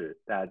literature,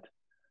 that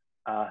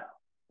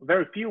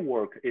very few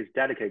work is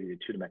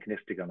dedicated to the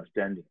mechanistic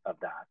understanding of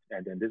that.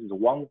 And then this is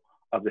one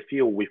of the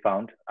few we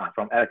found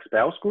from Alex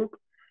Bell's group,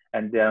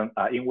 and then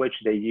in which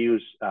they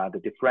use the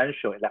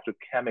differential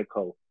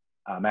electrochemical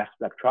mass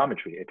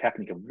spectrometry, a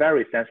technique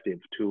very sensitive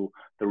to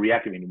the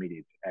reactive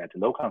intermediates at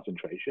low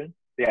concentration.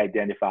 They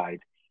identified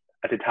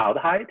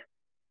acetaldehyde,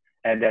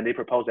 and then they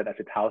proposed that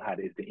acetaldehyde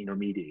is the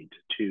intermediate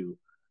to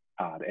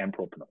the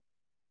N-propanol.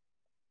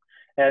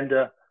 And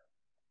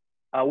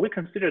we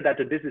consider that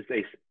this is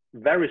a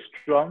very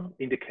strong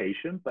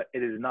indication, but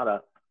it is not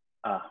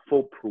a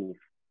foolproof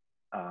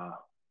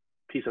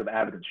piece of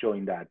evidence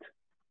showing that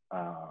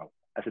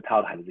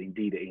acetaldehyde is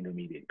indeed an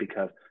intermediate,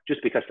 because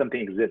just because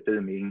something exists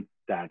doesn't mean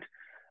that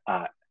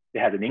it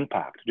has an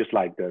impact, just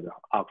like the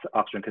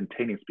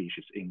oxygen-containing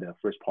species in the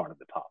first part of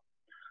the talk.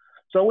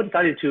 So we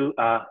decided to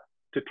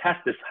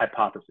test this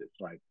hypothesis,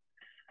 right?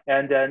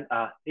 And then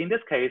in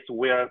this case,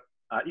 we're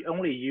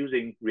only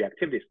using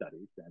reactivity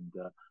studies, and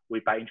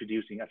by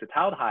introducing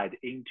acetaldehyde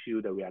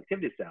into the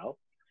reactivity cell.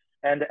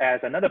 And as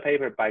another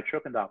paper by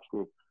Chukendorf's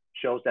group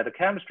shows that the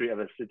chemistry of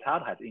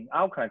acetaldehyde in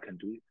alkaline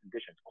conditions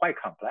is quite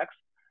complex.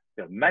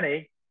 There are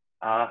many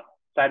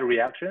side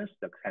reactions,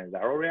 the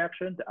Cannizzaro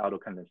reaction, the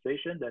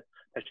autocondensation, the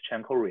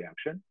Tashchenko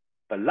reaction.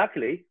 But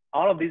luckily,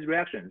 all of these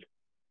reactions,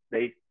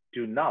 they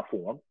do not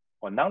form,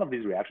 or none of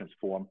these reactions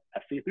form a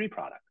C3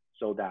 product,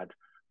 so that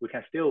we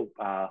can still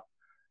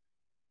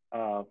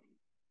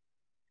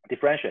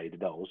differentiate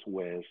those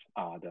with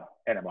the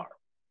NMR.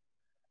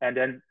 And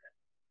then,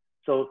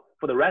 so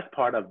for the rest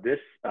part of this,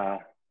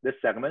 this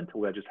segment,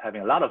 we're just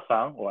having a lot of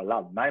fun or a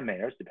lot of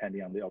nightmares,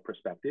 depending on your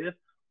perspective,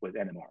 with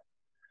NMR.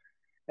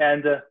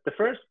 And the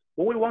first,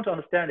 what we want to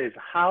understand is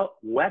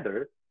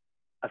whether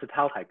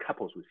acetaldehyde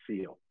couples with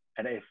CO.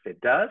 And if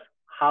it does,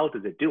 how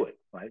does it do it,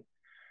 right?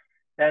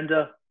 And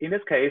in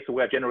this case,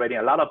 we are generating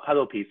a lot of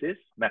puzzle pieces,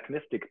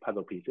 mechanistic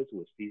puzzle pieces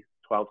with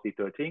C12,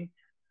 C13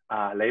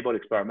 labeled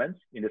experiments.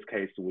 In this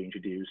case,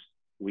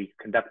 we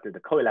conducted the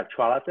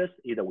co-electrolysis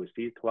either with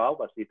C12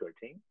 or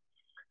C13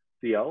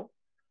 CO.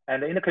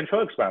 And in the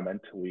control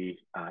experiment,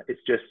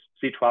 it's just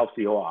C12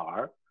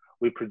 COR.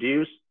 We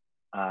produce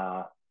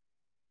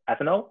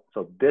ethanol.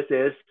 So this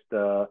is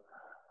the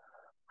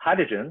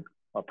hydrogen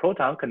or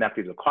proton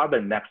connected to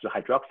carbon next to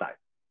hydroxide,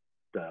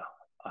 the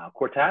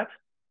quartet.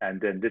 And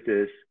then this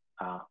is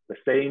the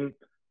same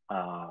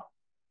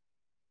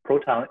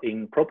proton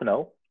in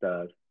propanol,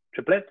 the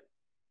triplet.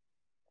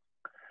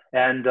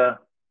 And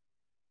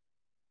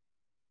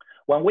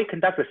when we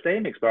conduct the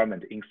same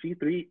experiment in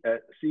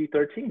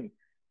C13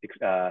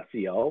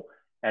 CO,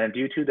 and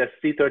due to the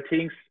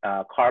C13's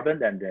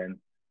carbon and then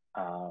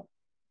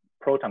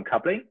proton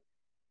coupling,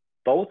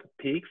 both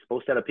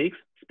set of peaks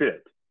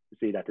split. You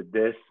see that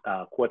this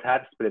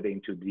quartet split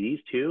into these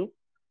two,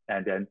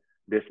 and then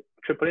this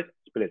triplet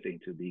splits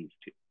into these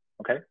two,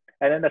 okay?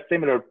 And then a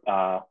similar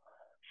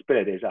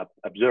split is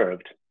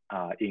observed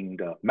in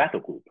the methyl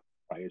group,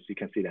 right? As you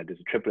can see that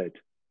this triplet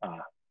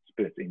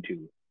splits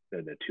into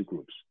the two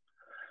groups.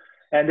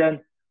 And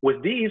then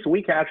with these,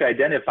 we can actually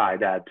identify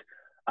that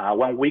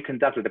when we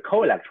conducted the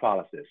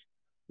co-electrolysis,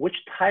 which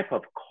type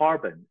of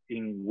carbon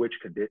in which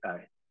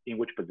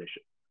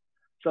position.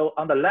 So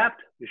on the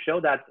left, we show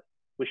that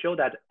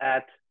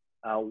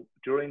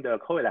during the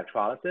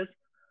co-electrolysis,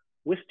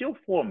 we still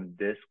form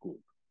this group.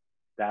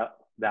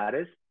 That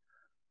is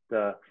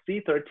the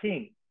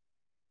C13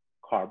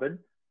 carbon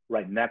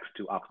right next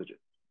to oxygen.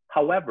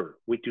 However,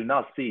 we do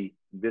not see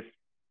this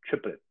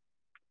triplet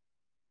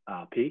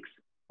peaks.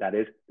 That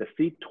is the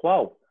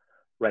C12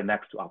 right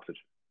next to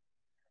oxygen.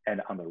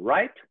 And on the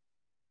right,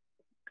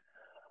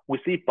 we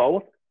see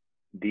both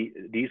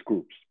these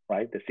groups,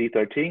 right? The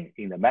C13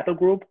 in the methyl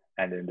group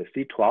and then the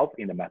C12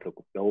 in the methyl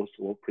group. Those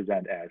will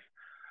present as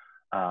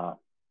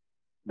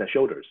the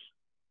shoulders.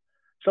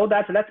 So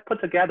that let's put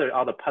together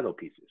all the puzzle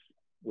pieces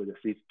with the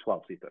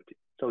C12, C13.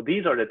 So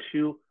these are the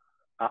two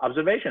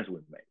observations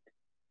we've made.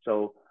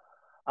 So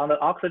on the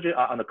oxygen,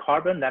 on the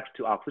carbon next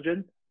to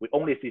oxygen, we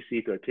only see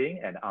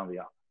C13, and on the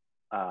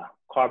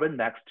carbon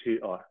next to,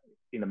 or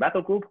in the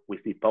methyl group, we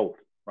see both,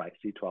 right?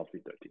 C12,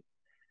 C13.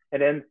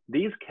 And then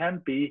these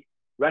can be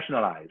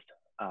rationalized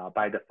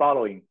by the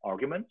following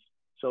arguments.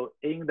 So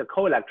in the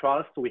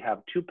co-electrolysis, we have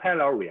two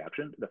parallel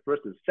reactions. The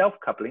first is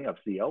self-coupling of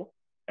CO.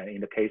 And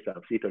in the case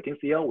of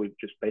C13CO, we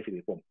just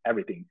basically form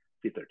everything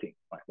C13,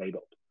 right,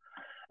 labeled.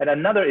 And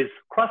another is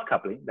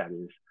cross-coupling, that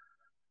is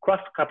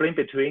cross-coupling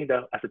between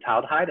the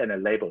acetaldehyde and the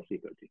label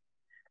C13.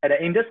 And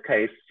in this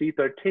case,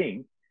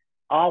 C13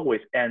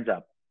 always ends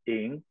up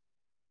in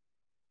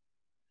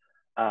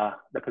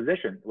the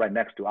position right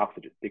next to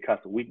oxygen, because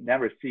we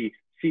never see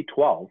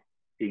C12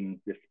 in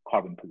this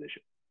carbon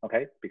position,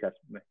 okay? Because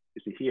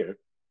you see here,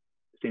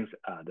 since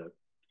the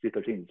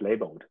C13 is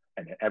labeled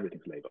and then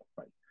everything's labeled,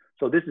 right?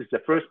 So this is the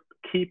first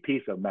key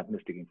piece of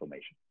mechanistic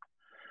information.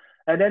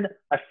 And then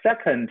a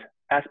second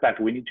aspect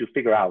we need to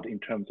figure out in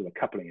terms of the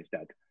coupling is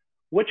that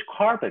which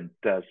carbon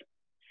does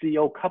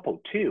CO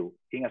couple to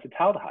in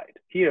acetaldehyde?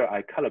 Here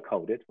I color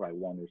coded, right?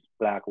 One is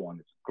black, one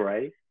is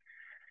gray.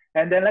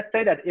 And then let's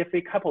say that if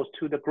it couples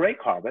to the gray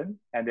carbon,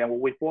 and then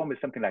what we form is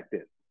something like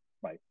this,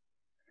 right?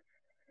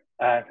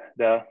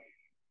 The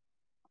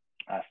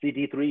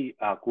CD3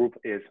 group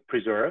is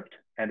preserved,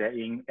 and then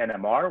in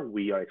NMR,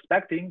 we are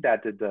expecting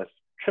that the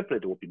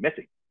triplet will be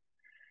missing.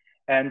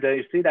 And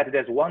you see that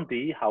there's one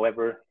D,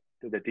 however,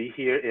 the D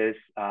here is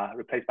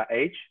replaced by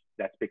H.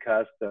 That's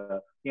because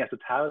in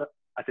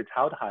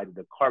acetaldehyde,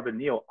 the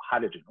carbonyl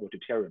hydrogen or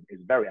deuterium is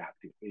very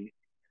active. It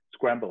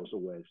scrambles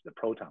with the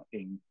proton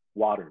in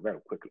water very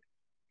quickly.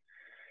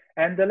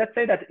 And let's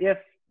say that if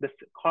this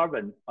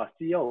carbon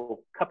CO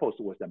couples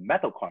with the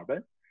methyl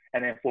carbon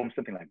and then forms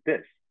something like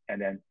this, and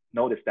then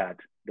notice that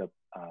the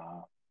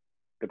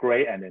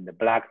gray and then the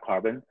black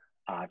carbon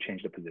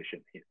change the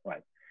position here,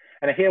 right?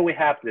 And here we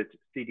have the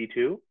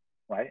CD2,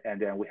 right?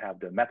 And then we have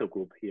the methyl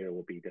group here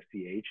will be the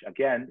CH.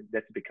 Again,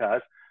 that's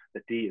because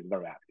the D is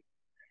very active.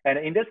 And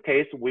in this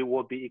case, we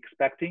will be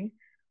expecting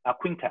a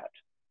quintet,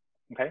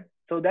 okay?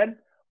 So then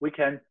we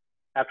can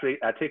actually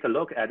take a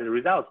look at the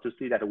results to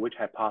see that which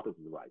hypothesis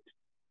is right.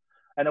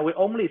 And we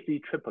only see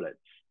triplets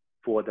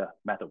for the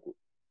methyl group,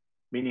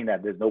 meaning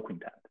that there's no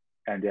quintet.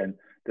 And then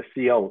the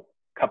CO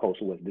couples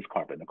with this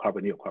carbon, the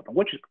carbonyl carbon,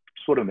 which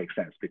sort of makes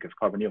sense because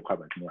carbonyl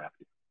carbon is more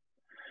active.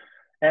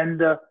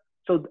 And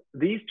so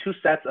these two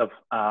sets of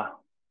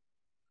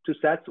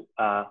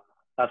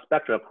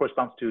spectra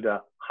corresponds to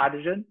the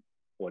hydrogen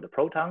or the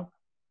proton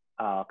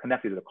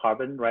connected to the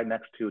carbon right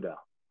next to the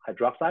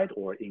hydroxide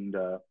or in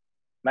the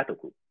methyl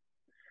group.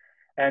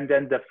 And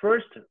then the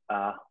first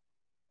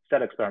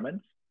set of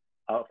experiments,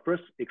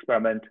 first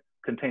experiment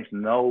contains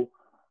no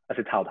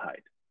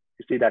acetaldehyde.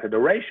 You see that the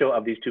ratio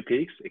of these two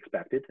peaks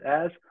expected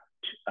as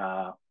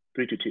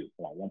 3 to 2,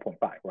 well, 1.5,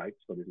 right?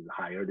 So this is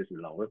higher, this is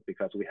lower,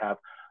 because we have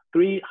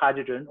 3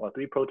 hydrogen or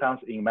 3 protons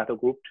in methyl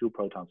group, 2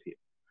 protons here.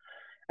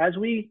 As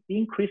we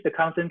increase the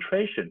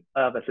concentration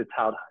of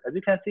acetaldehyde, as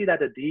you can see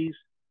that these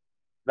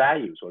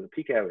values or the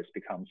peak areas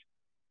becomes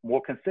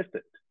more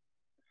consistent.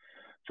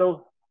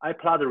 So I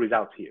plot the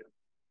results here.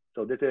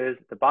 So this is,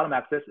 the bottom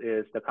axis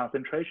is the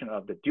concentration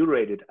of the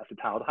deuterated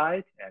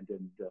acetaldehyde, and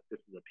then this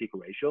is the peak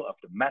ratio of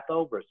the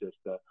methyl versus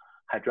the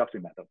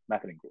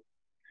hydroxymethylene group.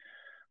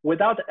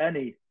 Without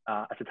any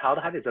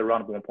acetaldehyde, it's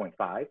around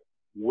 1.5.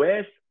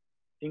 With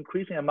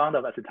increasing amount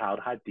of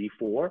acetaldehyde,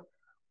 D4,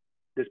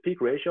 this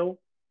peak ratio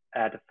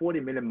at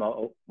 40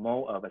 millimole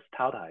of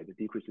acetaldehyde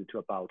decreases to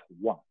about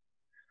 1,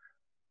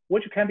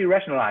 which can be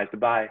rationalized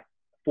by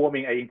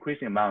forming an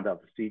increasing amount of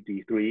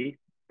CD3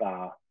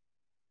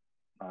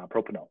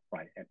 propanol,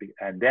 right?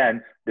 And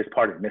then this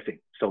part is missing,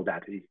 so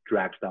that it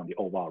drags down the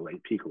overall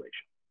rate peak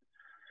ratio.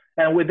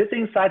 And with this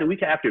insight, we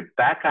can actually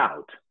back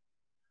out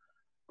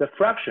the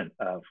fraction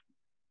of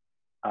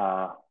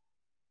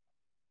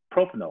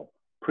propanol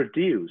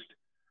produced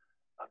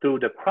through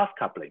the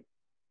cross-coupling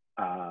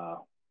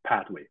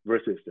pathway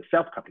versus the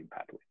self-coupling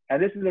pathway.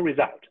 And this is the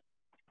result.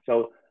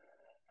 So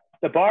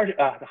the bar,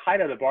 the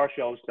height of the bar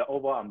shows the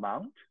overall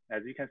amount.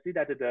 As you can see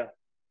that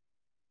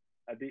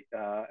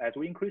as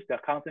we increase the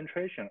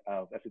concentration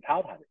of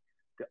acetaldehyde,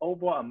 the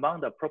overall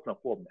amount of propanol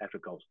formed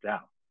actually goes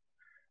down.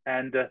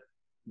 And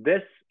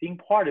this in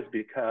part is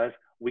because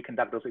we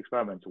conduct those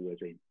experiments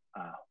with a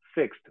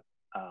fixed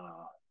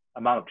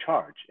amount of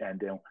charge, and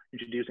then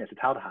introducing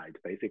acetaldehyde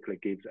basically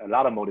gives a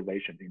lot of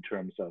motivation in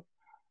terms of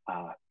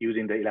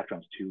using the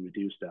electrons to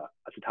reduce the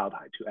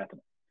acetaldehyde to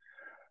ethanol.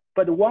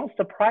 But one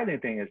surprising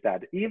thing is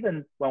that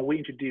even when we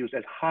introduce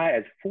as high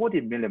as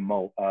 40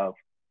 millimole of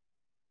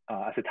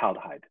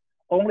acetaldehyde,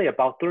 only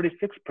about 36%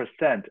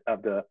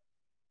 of the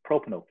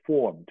propanol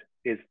formed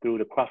is through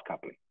the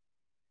cross-coupling.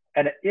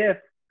 And if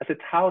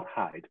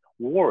acetaldehyde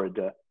were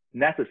the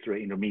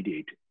necessary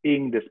intermediate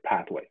in this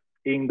pathway,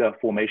 in the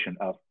formation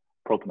of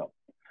propanol,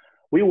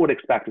 we would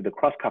expect the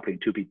cross-coupling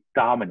to be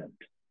dominant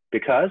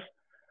because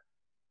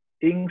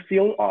in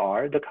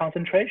COR, the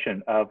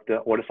concentration of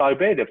or the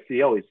solubility of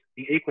CO is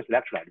in aqueous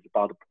electrolyte is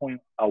about 0.1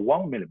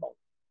 millimole.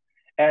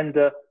 And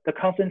the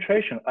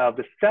concentration of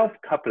the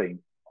self-coupling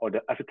or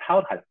the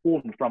acetaldehyde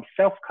formed from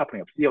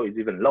self-coupling of CO is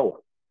even lower.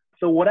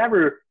 So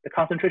whatever the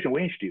concentration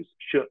we introduce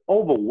should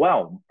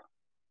overwhelm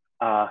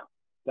the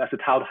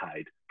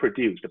acetaldehyde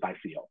produced by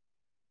CO.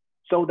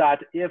 So that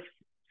if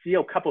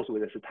CO couples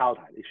with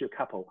acetaldehyde, it should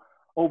couple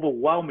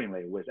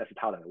overwhelmingly with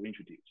acetaldehyde we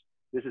introduce.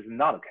 This is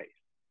not the case,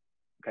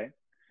 okay?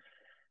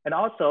 And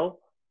also,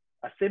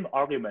 a same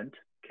argument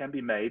can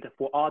be made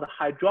for all the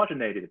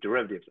hydrogenated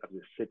derivatives of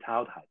the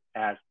acetaldehyde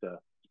as the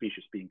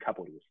species being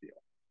coupled with CO.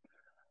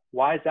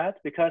 Why is that?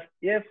 Because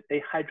if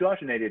a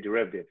hydrogenated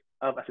derivative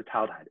of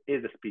acetaldehyde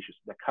is a species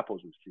that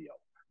couples with CO,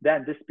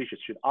 then this species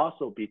should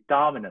also be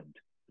dominated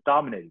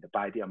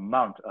by the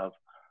amount of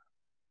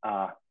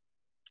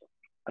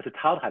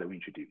acetaldehyde we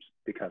introduce,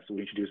 because we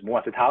introduce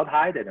more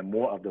acetaldehyde and then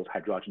more of those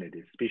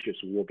hydrogenated species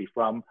will be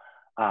from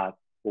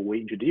what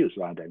we introduce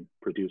rather than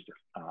produced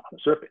on the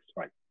surface,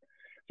 right?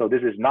 So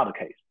this is not the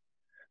case.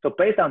 So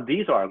based on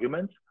these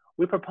arguments,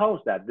 we propose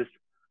that this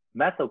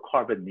methyl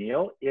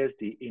carbonyl is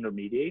the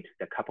intermediate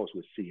that couples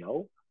with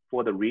CO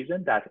for the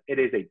reason that it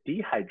is a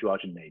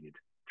dehydrogenated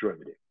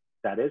derivative.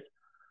 That is,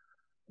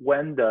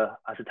 when the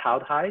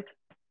acetaldehyde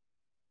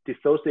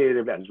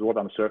dissociated and absorbed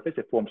on the surface,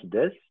 it forms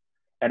this.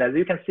 And as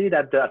you can see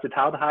that the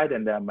acetaldehyde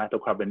and the methyl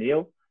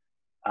carbonyl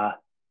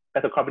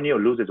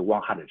loses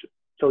one hydrogen.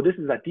 So this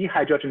is a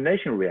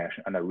dehydrogenation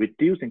reaction and a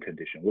reducing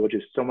condition, which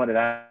is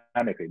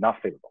thermodynamically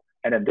not favorable.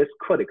 And then this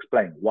could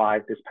explain why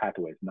this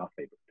pathway is not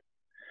favored.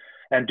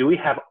 And do we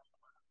have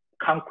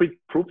concrete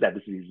proof that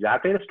this is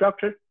exactly the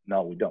structure?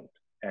 No, we don't.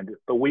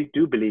 But we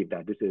do believe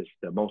that this is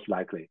the most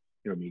likely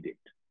intermediate.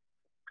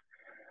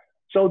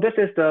 So this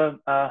is the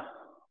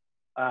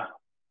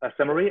a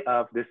summary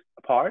of this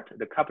part.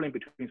 The coupling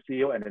between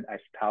CO and an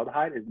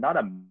acetaldehyde is not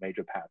a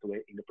major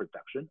pathway in the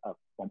production of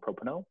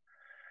 1-propanol.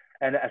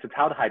 And the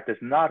acetaldehyde does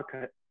not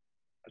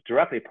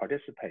directly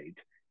participate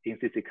in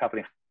CC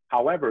coupling.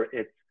 However,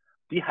 its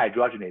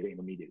dehydrogenated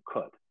intermediate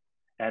could.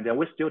 And then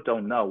we still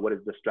don't know what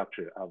is the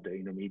structure of the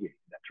intermediate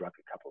that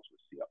directly couples with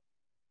CO.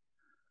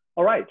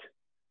 All right,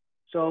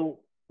 so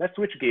let's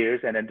switch gears.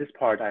 And then this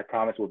part, I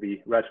promise, will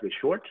be relatively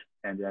short.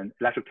 And then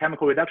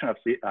electrochemical reduction of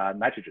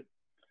nitrogen.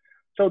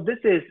 So this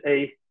is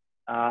a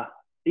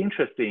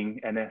interesting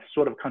and a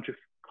sort of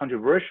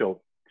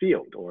controversial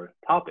field or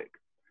topic.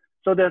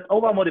 So the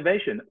overall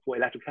motivation for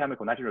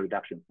electrochemical nitrogen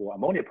reduction for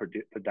ammonia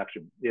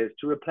production is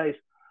to replace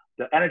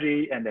the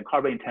energy and the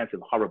carbon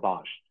intensive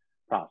Haber-Bosch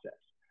process,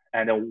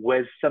 and then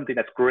with something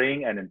that's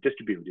green and then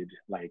distributed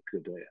like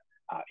the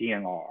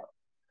ENR.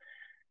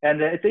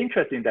 And it's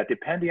interesting that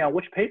depending on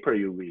which paper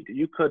you read,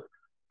 you could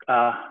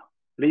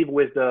leave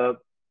with the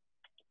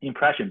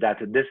impression that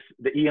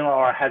the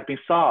ENR has been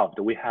solved.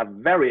 We have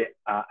very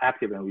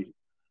active and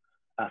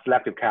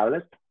selective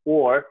catalyst,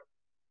 or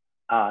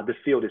this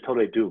field is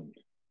totally doomed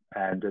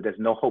and there's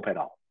no hope at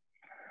all.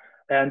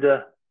 And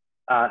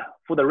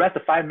for the rest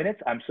of 5 minutes,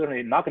 I'm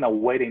certainly not gonna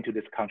wade into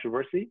this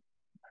controversy,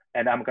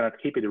 and I'm gonna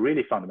keep it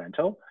really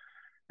fundamental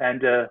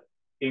and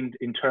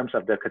in terms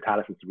of the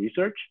catalysis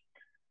research.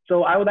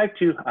 So I would like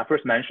to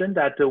first mention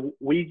that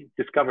we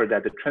discovered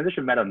that the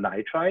transition metal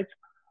nitrides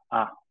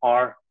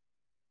are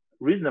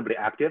reasonably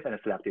active and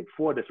selective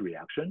for this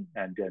reaction.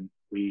 And then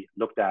we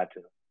looked at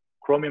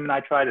chromium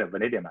nitride and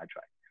vanadium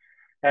nitride.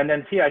 And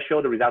then here I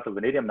show the results of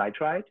vanadium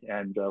nitride,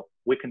 and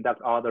we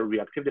conduct all the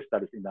reactivity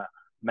studies in the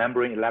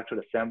membrane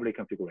electrode assembly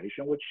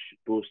configuration, which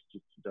boosts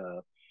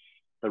the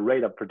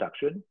rate of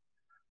production.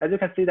 As you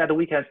can see that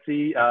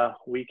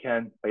we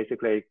can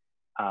basically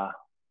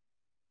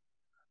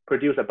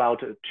produce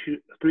about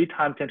 3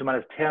 times 10 to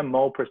minus 10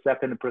 mole per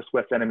second per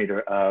square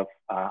centimeter of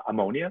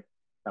ammonia,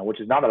 which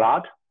is not a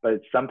lot, but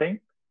it's something.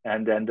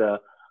 And then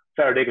the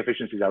Faraday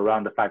efficiency is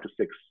around the 5 to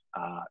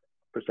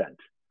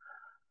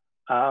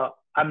 6%.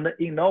 I'm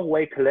in no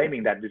way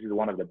claiming that this is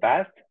one of the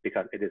best,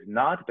 because it is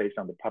not based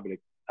on the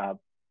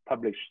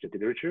published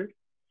literature.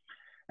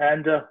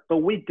 And but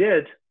we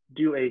did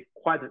do a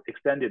quite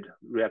extended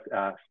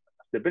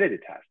stability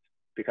test,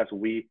 because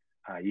we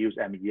use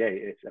MEA,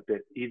 it's a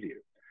bit easier.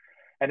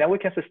 And then we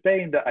can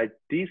sustain a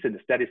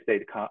decent steady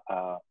state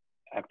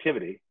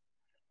activity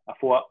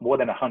for more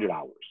than 100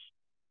 hours.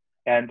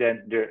 And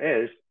then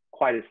there is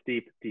quite a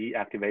steep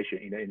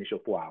deactivation in the initial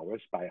 4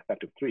 hours by a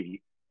factor of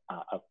 3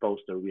 of both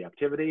the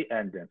reactivity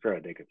and then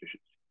Faraday efficiency.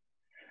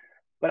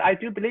 But I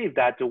do believe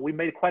that we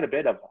made quite a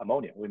bit of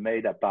ammonia. We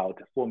made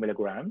about 4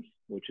 milligrams,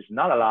 which is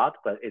not a lot,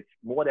 but it's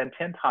more than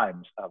 10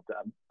 times of the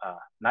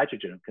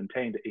nitrogen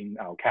contained in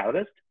our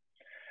catalyst.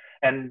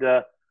 And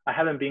I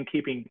haven't been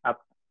keeping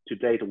up to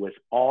date with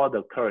all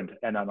the current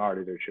NMR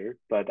literature,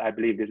 but I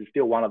believe this is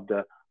still one of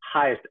the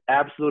highest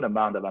absolute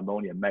amount of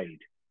ammonia made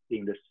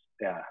in this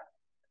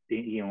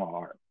in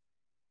ENR.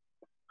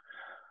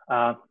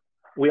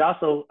 We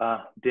also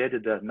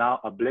did the now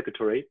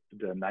obligatory,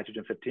 the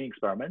nitrogen 15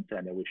 experiment,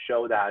 and we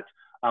show that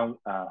on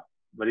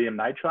vanadium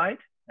nitride,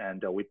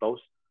 and we both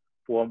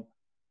form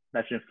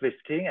nitrogen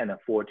 15 and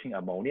 14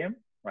 ammonium,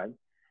 right?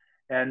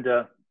 And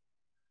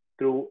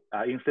through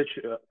in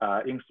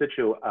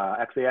situ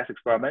XAS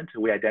experiment,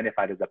 we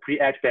identified the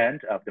pre-edge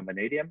band of the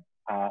vanadium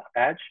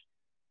edge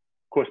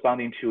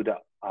corresponding to the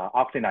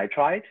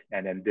oxynitride,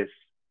 and then this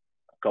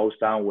goes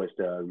down with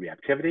the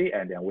reactivity,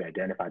 and then we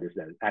identify this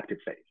as active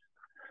phase.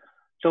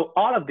 So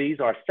all of these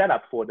are set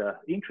up for the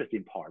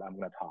interesting part I'm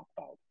going to talk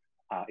about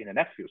in the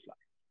next few slides.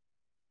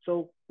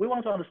 So we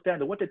want to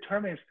understand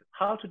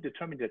how to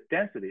determine the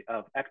density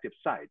of active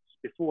sites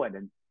before and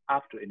then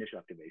after initial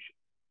activation,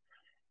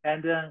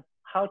 and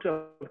how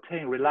to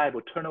obtain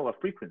reliable turnover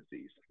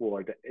frequencies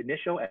for the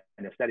initial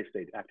and the steady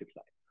state active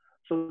site.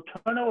 So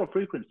turnover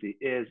frequency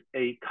is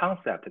a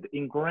concept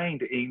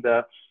ingrained in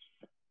the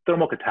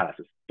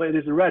thermocatalysis, but it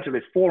is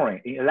relatively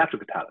foreign in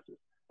electrocatalysis.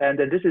 And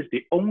then this is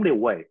the only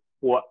way,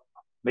 or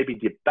maybe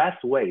the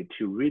best way,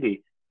 to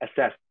really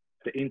assess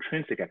the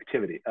intrinsic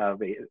activity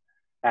of a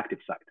active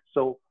site.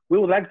 So we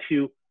would like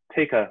to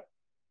give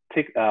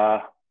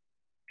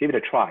it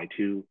a try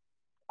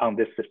on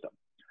this system.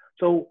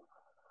 So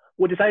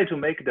we decided to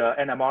make the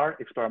NMR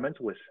experiments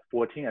with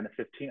 14 and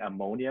 15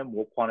 ammonium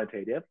more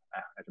quantitative.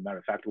 As a matter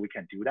of fact, we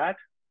can do that.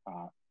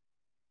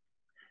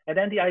 And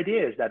then the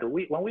idea is that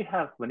when we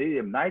have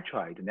vanadium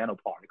nitride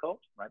nanoparticles,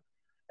 right,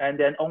 and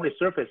then only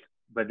surface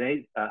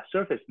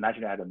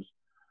nitrogen atoms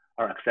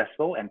are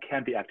accessible and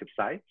can be active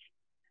sites.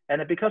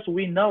 And because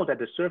we know that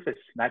the surface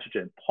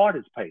nitrogen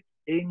participates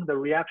in the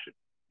reaction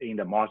in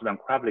the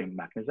Mars-Van-Krevelen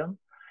mechanism,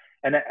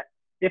 and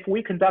if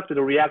we conduct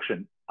the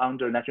reaction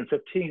under nitrogen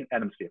 15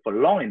 atmosphere for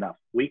long enough,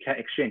 we can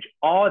exchange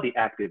all the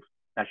active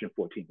nitrogen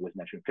 14 with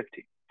nitrogen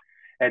 15.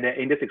 And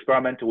in this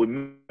experiment, we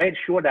made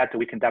sure that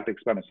we conduct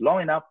experiments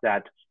long enough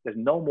that there's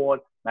no more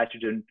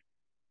nitrogen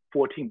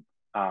 14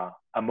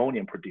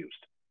 ammonium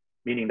produced,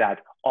 meaning that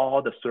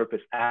all the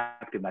surface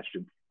active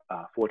nitrogen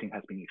 14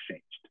 has been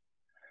exchanged.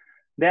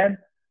 Then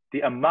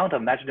the amount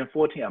of nitrogen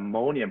 14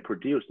 ammonium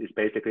produced is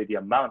basically the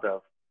amount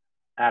of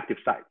active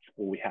sites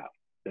we have,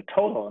 the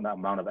total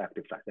amount of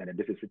active sites. And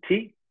this is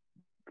T,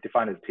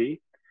 defined as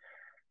T.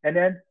 And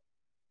then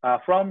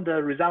from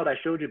the result I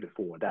showed you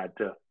before, that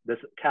this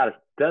catalyst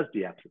does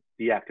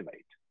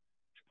deactivate,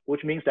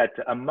 which means that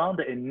among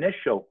the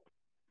initial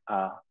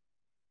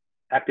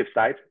active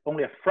sites,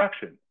 only a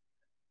fraction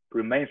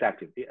remains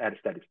active at a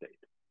steady state.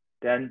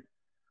 Then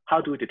how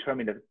do we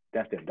determine the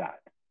density of that?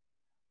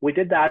 We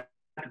did that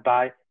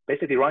by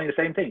basically running the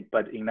same thing,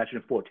 but in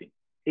nitrogen 14.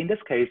 In this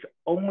case,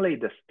 only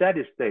the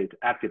steady state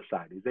active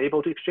site is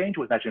able to exchange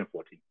with nitrogen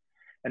 14.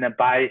 And then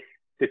by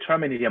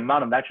determining the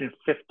amount of nitrogen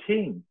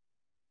 15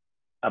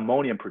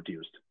 ammonium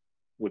produced,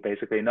 we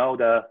basically know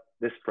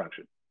this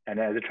fraction. And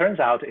as it turns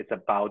out, it's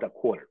about a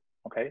quarter,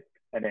 okay?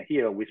 And then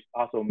here, we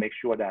also make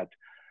sure that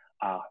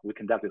we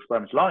conduct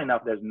experiments long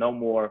enough, there's no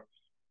more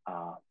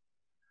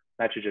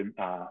nitrogen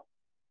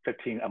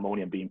 15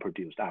 ammonium being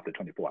produced after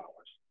 24 hours.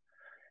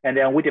 And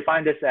then we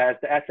define this as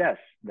the SS,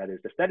 that is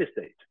the steady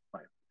state,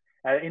 right?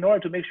 And in order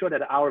to make sure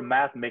that our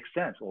math makes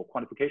sense or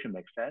quantification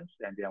makes sense,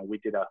 and then we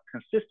did a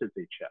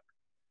consistency check,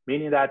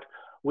 meaning that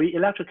we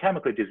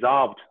electrochemically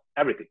dissolved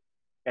everything.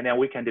 And then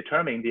we can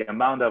determine the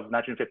amount of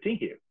nitrogen 15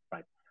 here,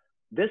 right?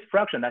 This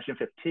fraction, nitrogen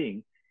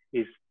 15,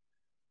 is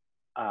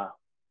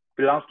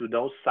belongs to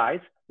those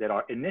sites that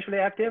are initially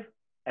active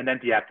and then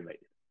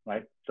deactivated,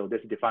 right? So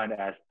this is defined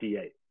as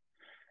DA.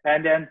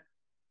 And then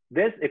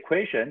this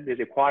equation, this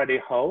equality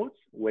holds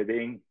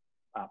within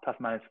plus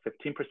minus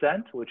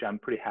 15%, which I'm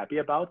pretty happy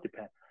about,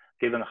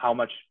 given how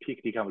much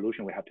peak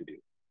deconvolution we have to do,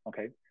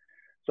 okay?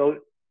 So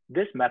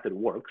this method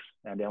works,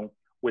 and then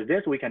with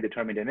this, we can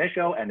determine the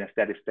initial and the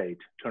steady state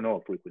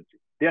turnover frequency.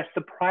 They are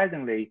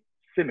surprisingly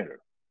similar,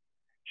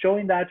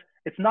 showing that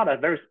it's not a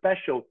very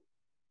special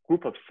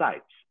group of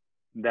sites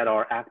that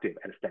are active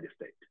at a steady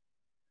state.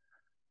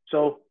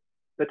 So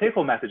the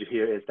take-home message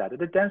here is that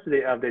the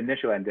density of the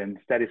initial and then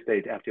steady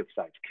state active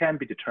sites can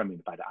be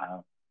determined by the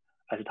ion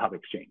isotopic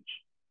exchange.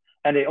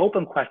 And the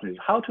open question is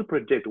how to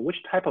predict which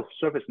type of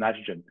surface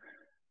nitrogen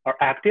are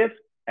active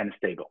and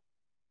stable,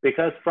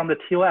 because from the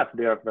TOF,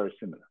 they are very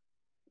similar.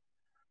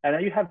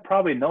 And you have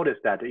probably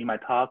noticed that in my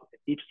talk,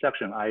 each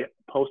section I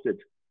posted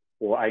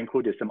or I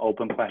included some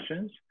open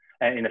questions.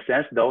 And in a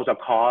sense, those are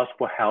calls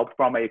for help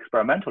from an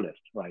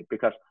experimentalist, right?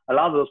 Because a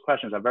lot of those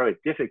questions are very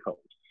difficult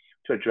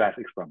to address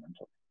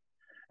experimentally.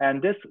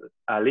 And this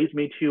leads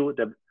me to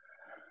the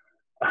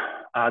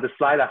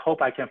slide. I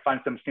hope I can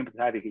find some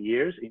sympathetic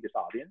ears in this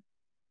audience,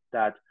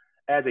 that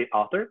as an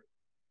author,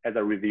 as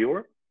a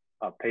reviewer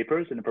of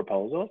papers and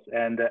proposals,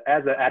 and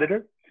as an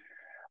editor,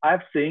 I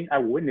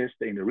witnessed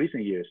in the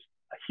recent years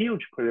a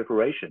huge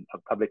proliferation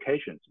of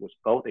publications with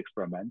both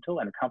experimental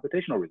and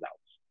computational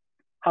results.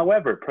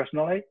 However,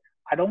 personally,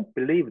 I don't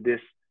believe this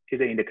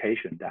is an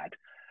indication that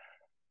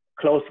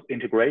close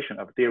integration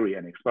of theory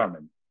and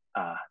experiment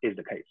is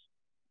the case.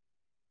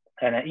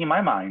 And in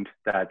my mind,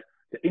 that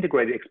the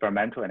integrated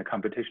experimental and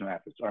computational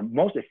efforts are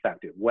most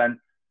effective when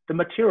the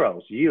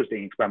materials used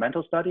in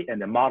experimental study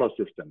and the model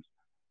systems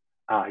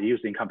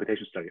used in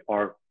computation study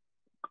are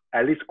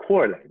at least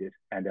correlated,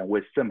 and then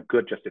with some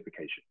good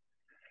justification.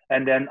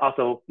 And then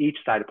also each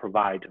side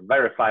provide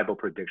verifiable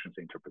predictions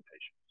and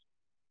interpretations.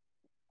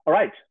 All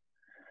right.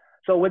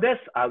 So with this,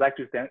 I'd like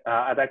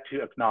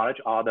to acknowledge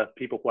all the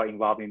people who are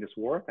involved in this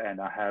work, and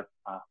I have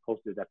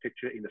posted a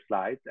picture in the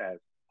slides as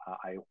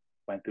I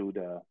went through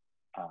the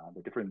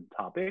different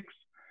topics.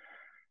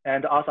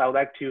 And also, I would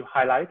like to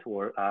highlight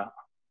or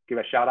give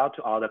a shout out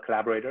to all the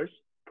collaborators: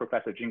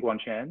 Professor Jinguang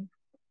Chen,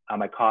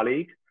 my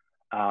colleague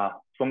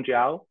Feng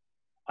Jiao,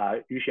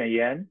 Yu Xuan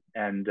Yan,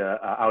 and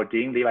our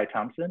dean Levi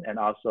Thompson, and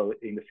also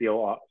in the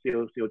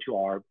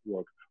CO2R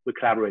work, we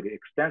collaborated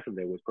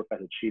extensively with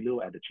Professor Qi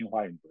Lu at the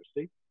Tsinghua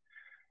University.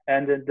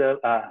 And then the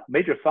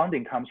major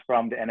funding comes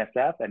from the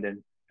NSF, and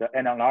then the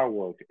NLR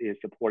work is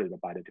supported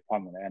by the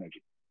Department of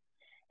Energy.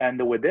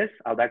 And with this,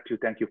 I'd like to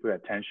thank you for your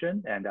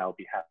attention, and I'll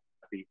be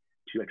happy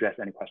to address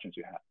any questions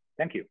you have.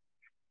 Thank you.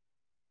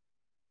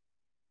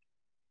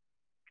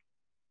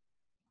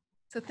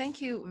 So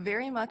thank you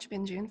very much,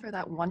 Bingjun, for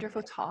that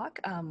wonderful talk.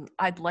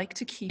 I'd like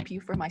to keep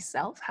you for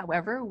myself.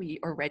 However, we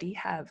already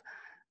have,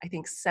 I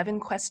think, 7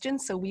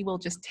 questions, so we will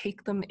just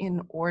take them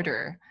in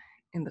order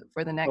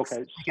for the next,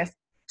 okay. I guess,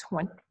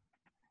 20.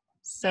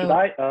 So should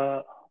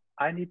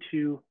I need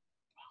to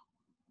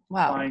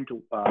wow. find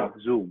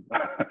Zoom.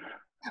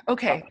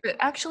 Okay, but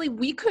actually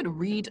we could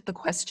read the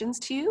questions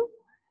to you,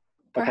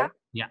 perhaps? Okay.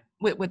 Yeah.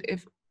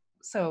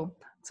 So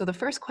the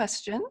first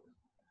question.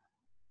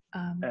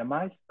 Am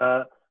I,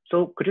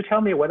 so could you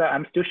tell me whether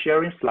I'm still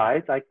sharing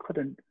slides? I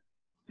couldn't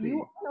see.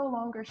 You are no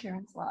longer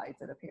sharing slides,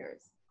 it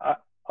appears.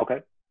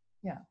 Okay.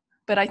 Yeah,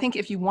 but I think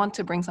if you want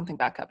to bring something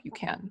back up, you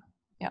can.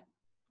 Yeah.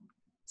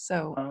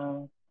 So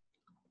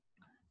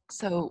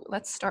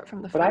let's start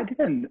from the first.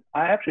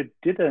 I actually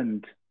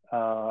didn't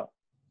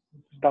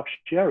stop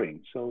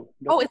sharing. So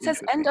oh, it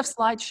says end of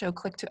slideshow,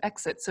 click to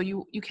exit. So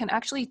you can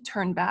actually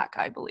turn back,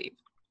 I believe.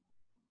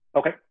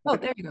 Okay. Oh,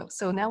 there you go.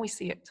 So now we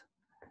see it.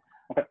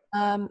 Okay.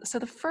 So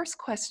the first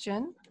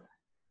question,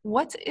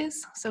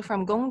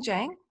 from Gong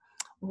Zhang,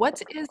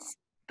 what is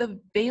the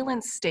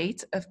valence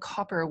state of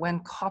copper when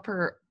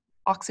copper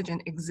oxygen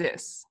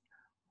exists?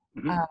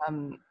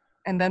 Mm-hmm.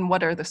 And then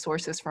what are the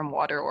sources from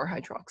water or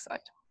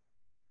hydroxide?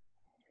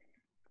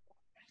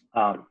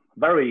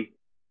 Very,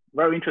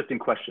 very interesting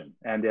question.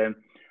 And then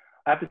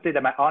I have to say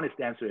that my honest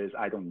answer is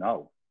I don't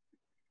know.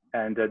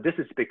 And this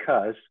is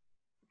because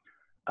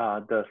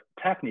the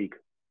technique,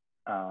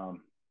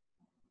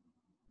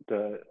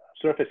 the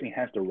surface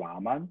enhanced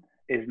Raman,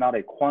 is not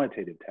a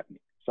quantitative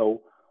technique.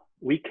 So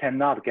we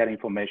cannot get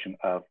information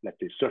of, let's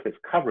say, surface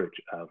coverage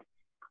of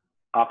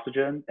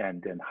oxygen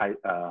and then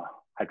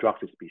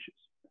hydroxy species.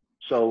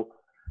 So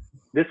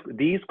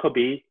these could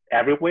be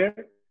everywhere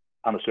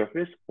on the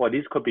surface, or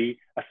these could be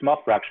a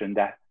small fraction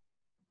that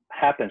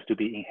happens to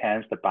be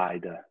enhanced by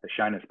the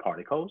shyness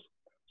particles.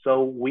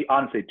 So we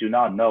honestly do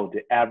not know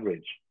the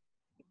average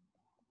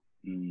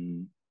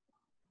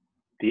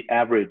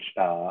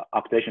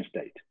oxidation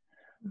state.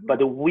 Mm-hmm. But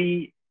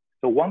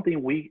the one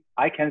thing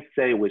I can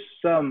say with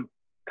some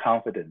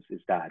confidence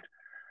is that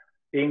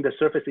in the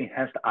surface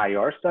enhanced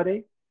IR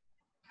study,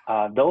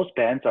 those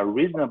bands are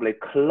reasonably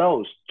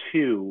close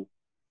to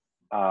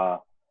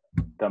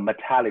the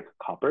metallic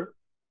copper,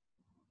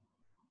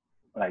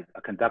 like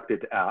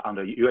conducted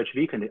under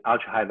UHV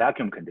ultra high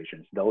vacuum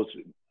conditions. Those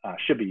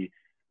should be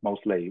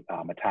mostly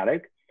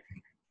metallic,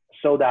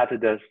 so that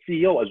the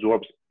CO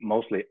absorbs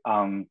mostly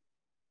on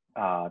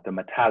the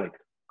metallic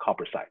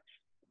copper sites.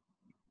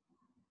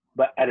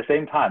 But at the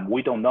same time,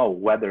 we don't know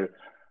whether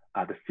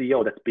the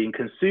CO that's being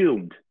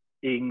consumed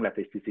in, let's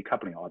say, CC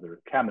coupling or other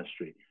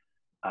chemistry,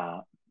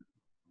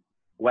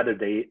 whether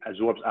they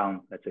absorb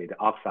on, let's say, the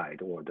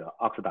oxide or the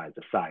oxidized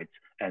sites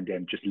and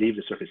then just leave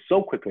the surface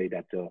so quickly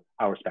that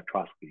our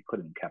spectroscopy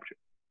couldn't capture.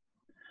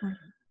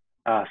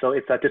 Mm-hmm. So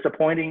it's a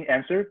disappointing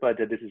answer, but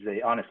this is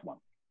an honest one.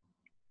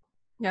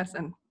 Yes,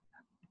 and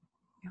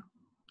yeah.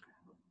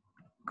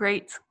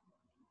 Great.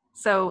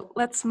 So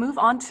let's move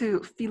on to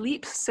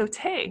Philippe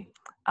Sauté,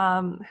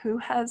 who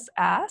has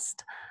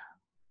asked,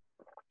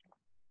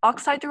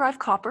 oxide-derived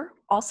copper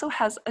also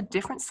has a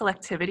different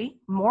selectivity,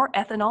 more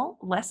ethanol,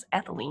 less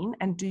ethylene,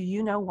 and do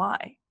you know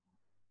why?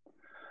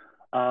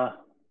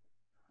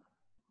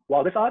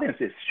 Well, this audience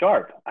is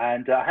sharp,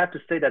 and I have to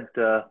say that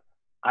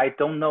I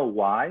don't know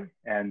why,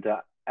 and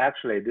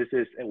actually this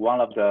is one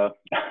of the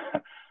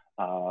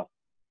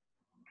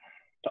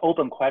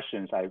open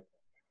questions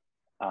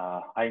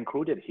I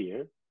included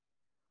here.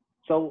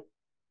 So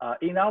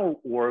in our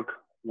work,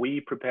 we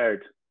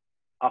prepared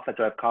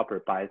oxide-derived copper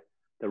by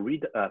the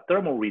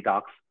thermal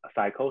redox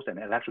cycles and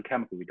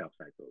electrochemical redox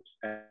cycles.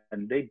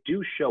 And they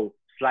do show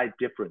slight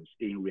difference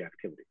in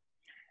reactivity.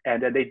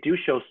 And then they do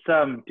show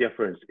some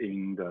difference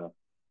in the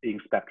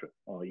spectrum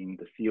or in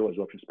the CO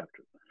absorption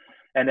spectrum.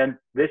 And then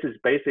this is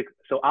basic.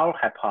 So our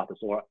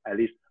hypothesis, or at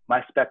least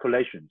my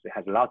speculations, it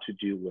has a lot to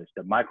do with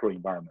the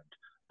microenvironment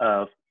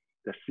of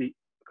the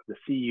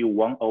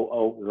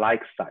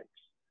CU100-like sites.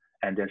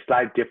 And then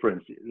slight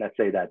difference, let's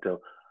say that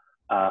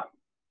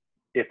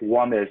if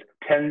one is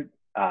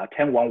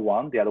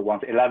 1011, the other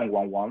one's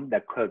 1111,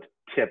 that could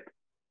tip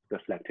the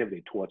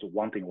selectivity towards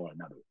one thing or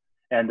another.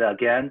 And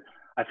again,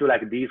 I feel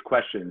like these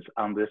questions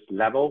on this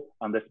level,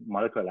 on this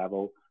molecular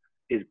level,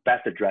 is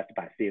best addressed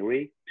by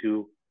theory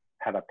to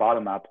have a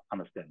bottom-up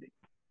understanding.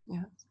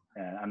 Yeah.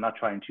 And I'm not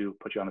trying to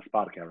put you on the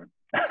spot, Karen.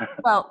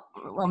 Well,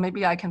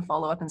 maybe I can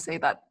follow up and say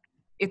that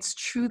it's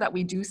true that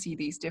we do see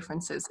these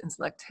differences in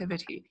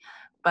selectivity,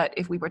 but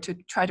if we were to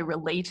try to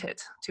relate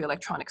it to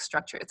electronic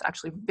structure, it's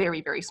actually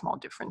very, very small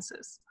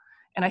differences.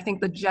 And I think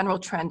the general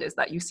trend is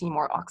that you see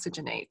more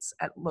oxygenates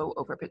at low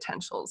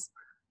overpotentials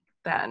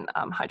than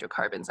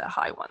hydrocarbons at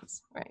high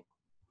ones, right?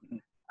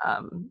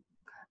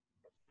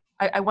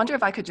 I wonder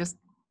if I could just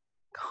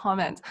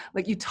comment,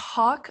 like you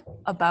talk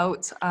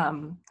about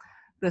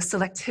the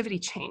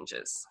selectivity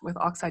changes with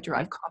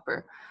oxide-derived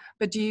copper,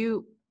 but do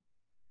you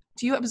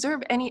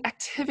observe any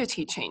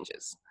activity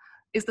changes?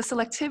 Is the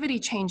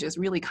selectivity changes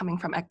really coming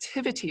from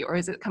activity, or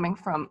is it coming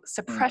from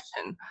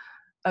suppression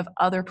of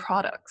other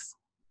products?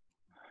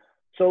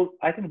 So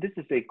I think this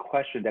is a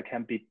question that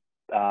can be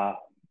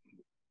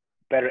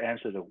better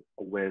answered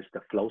with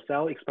the flow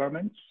cell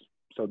experiments.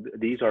 So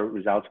these are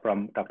results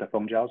from Dr.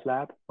 Feng Zhao's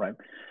lab, right?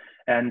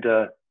 And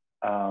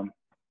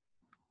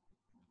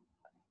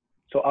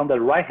so on the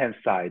right-hand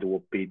side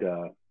will be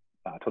the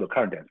total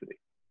current density.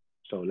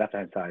 So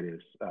left-hand side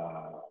is,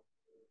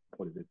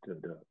 what is it,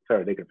 the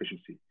Faraday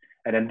efficiency.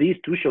 And then these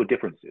do show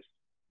differences.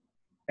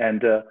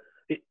 And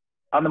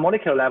on the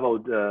molecular level,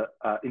 the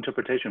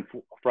interpretation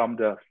from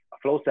the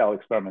flow cell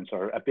experiments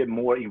are a bit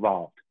more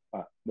involved,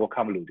 more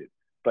convoluted.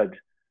 But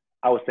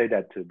I would say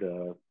that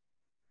the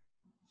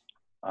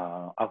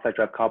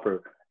oxide-derived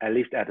copper, at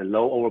least at a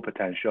low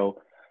overpotential,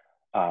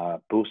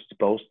 boosts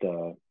both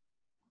the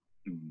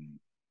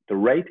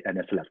rate and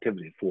the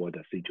selectivity for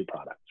the Situ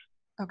products.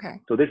 Okay.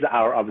 So this is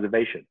our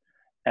observation.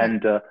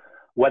 And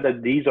whether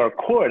these are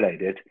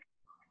correlated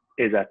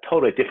is a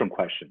totally different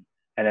question.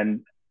 And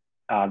then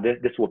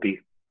this will be,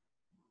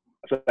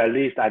 so at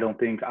least I don't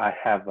think I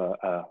have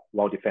a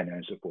well-defined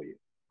answer for you.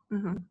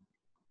 Mm-hmm.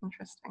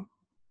 Interesting.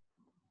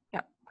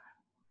 Yeah.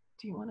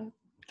 Do you want to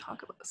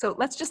talk about, so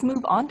let's just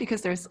move on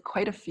because there's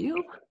quite a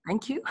few.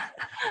 Thank you.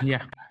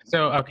 Yeah.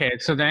 So, okay.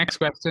 So the next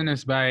question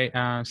is by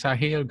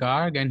Sahil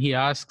Garg, and he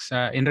asks,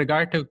 in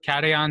regard to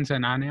cations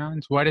and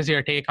anions, what is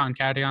your take on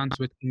cations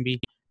which can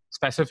be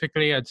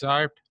specifically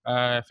adsorbed?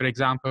 For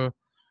example,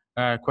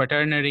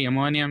 quaternary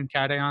ammonium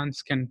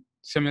cations, can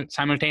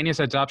simultaneous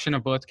adsorption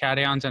of both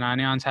cations and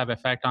anions have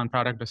effect on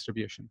product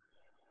distribution?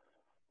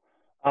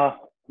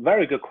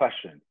 Very good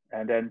question.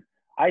 And then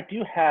I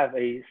do have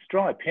a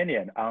strong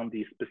opinion on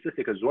the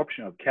specific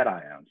absorption of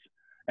cations.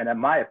 And in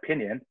my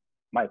opinion,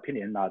 not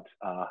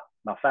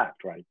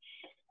fact, right,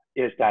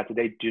 is that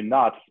they do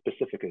not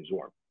specifically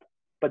absorb.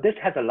 But this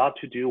has a lot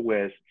to do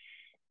with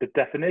the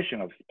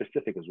definition of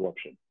specific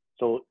absorption.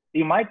 So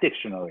in my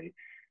dictionary,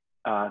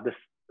 the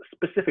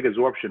specific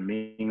absorption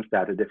means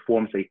that it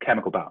forms a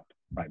chemical bond,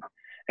 right?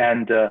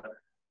 And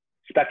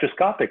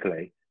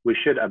spectroscopically, we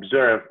should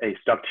observe a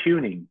stock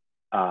tuning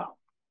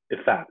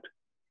effect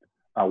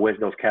with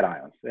those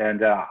cations.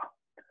 And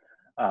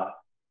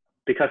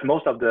because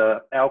most of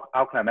the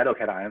alkaline metal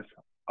cations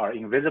are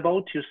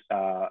invisible to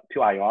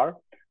IR,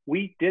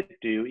 we did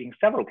do in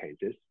several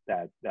cases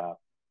that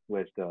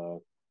with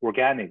the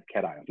organic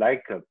cations,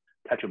 like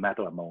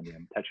tetramethyl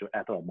ammonium,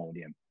 tetraethyl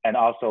ammonium, and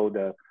also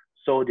the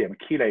sodium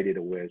chelated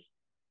with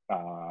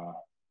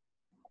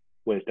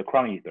the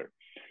crown ether.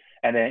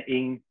 And then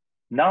in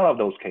none of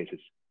those cases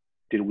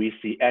did we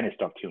see any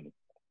stock tuning.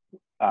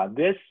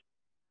 This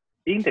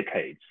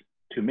indicates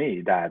to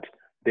me that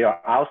they are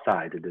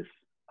outside this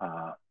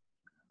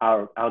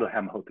our outer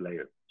Helmholtz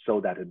layer, so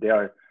that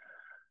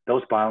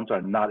those bonds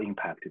are not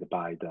impacted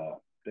by the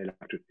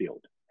electric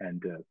field.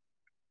 And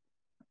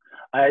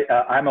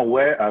I'm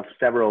aware of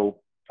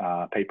several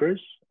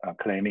papers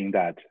claiming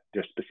that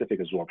there's specific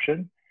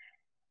absorption.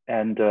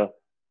 And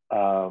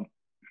I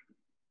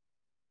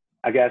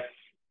guess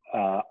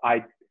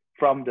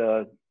from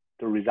the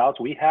results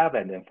we have,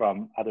 and then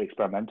from other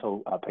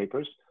experimental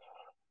papers,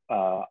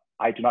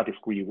 I do not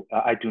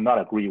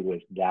agree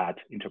with that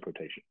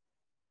interpretation.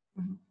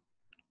 Mm-hmm.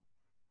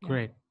 Yeah.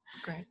 Great.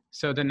 Great.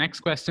 So the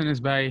next question is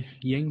by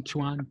Ying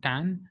Chuan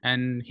Tan,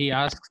 and he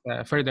asks,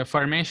 for the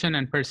formation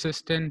and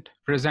persistent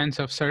presence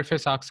of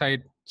surface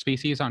oxide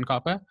species on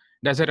copper,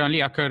 does it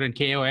only occur in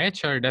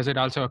KOH, or does it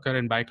also occur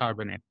in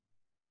bicarbonate?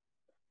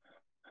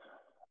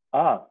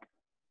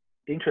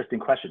 Interesting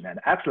question, and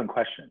excellent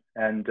question.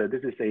 And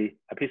this is a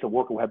piece of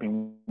work we have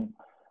been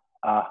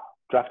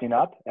drafting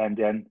up. And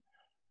then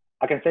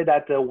I can say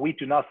that we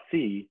do not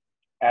see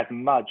as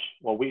much,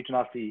 or we do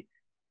not see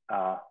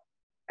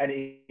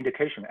any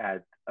indication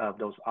of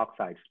those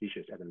oxide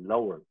species at a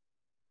lower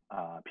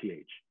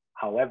pH.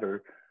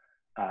 However,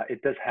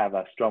 it does have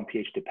a strong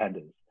pH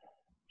dependence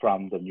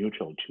from the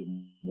neutral to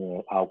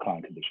more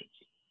alkaline conditions.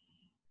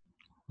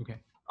 Okay.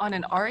 On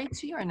an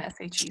RHE or an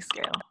SHE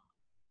scale?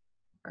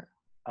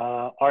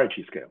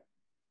 RHE scale.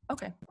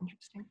 Okay,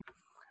 interesting.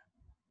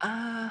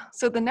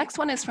 So the next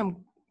one is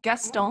from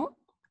Gaston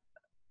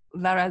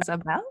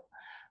Larazabal.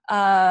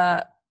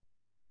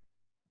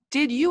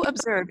 Did you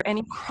observe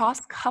any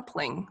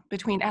cross-coupling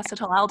between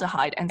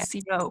acetaldehyde and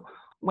CO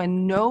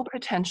when no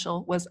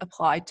potential was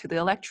applied to the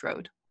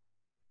electrode?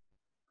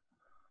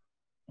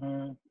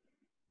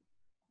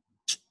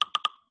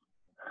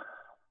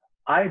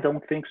 I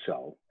don't think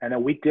so.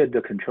 And we did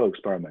the control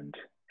experiment,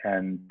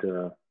 and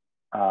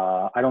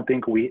I don't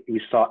think we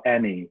saw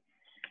any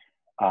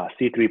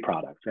C3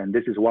 products. And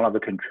this is one of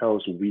the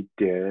controls we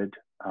did.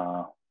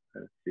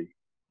 Let's see.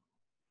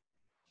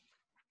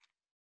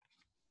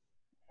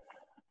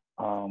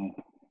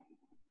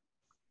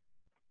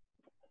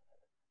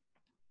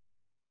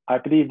 I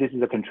believe this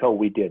is a control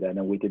we did,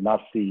 and we did not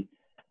see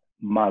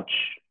much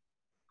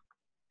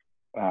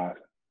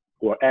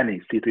or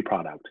any C3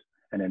 product.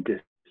 And then this.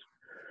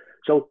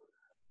 So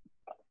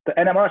the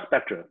NMR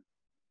spectrum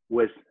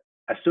with,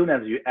 as soon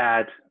as you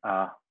add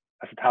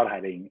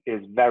acetaldehyde in,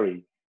 is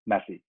very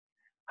messy.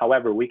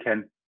 However, we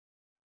can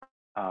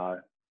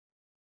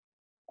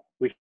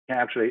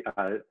actually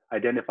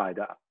identify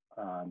the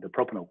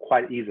propanol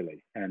quite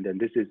easily. And then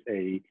this is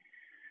a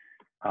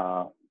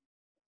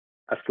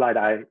slide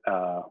I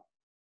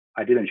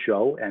didn't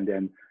show, and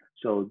then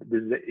so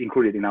this is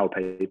included in our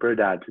paper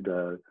that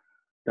the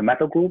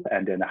methyl group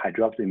and then the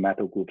hydroxy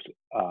methyl group's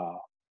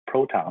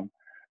proton,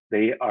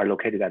 they are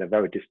located at a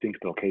very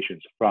distinct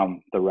locations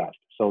from the rest,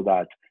 so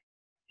that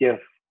if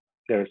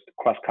there's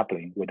cross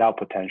coupling without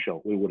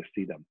potential, we would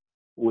see them.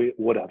 We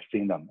would have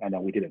seen them, and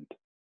then we didn't.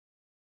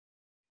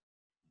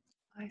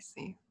 I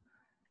see.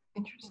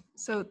 Interesting.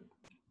 So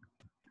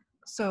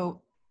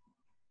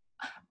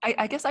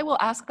I guess I will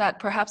ask that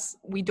perhaps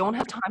we don't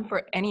have time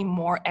for any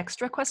more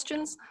extra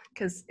questions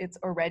because it's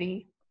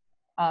already,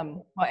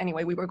 well,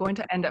 anyway, we were going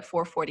to end at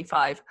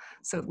 4:45.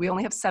 So we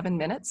only have 7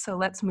 minutes. So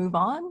let's move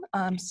on.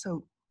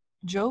 So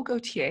Joe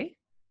Gauthier,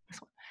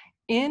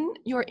 in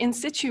your in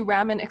situ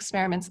Raman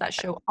experiments that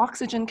show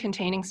oxygen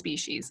containing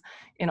species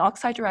in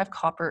oxide-derived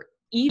copper,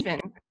 even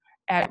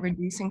at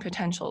reducing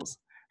potentials,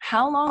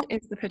 how long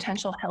is the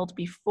potential held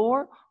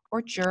before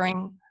or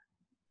during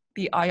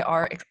the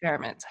IR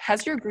experiment?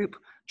 Has your group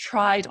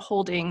tried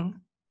holding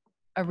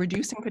a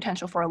reducing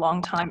potential for a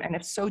long time? And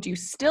if so, do you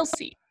still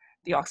see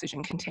the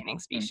oxygen containing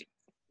species?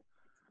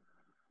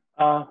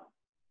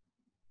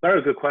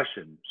 Very good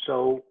question.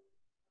 So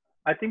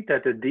I think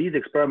that these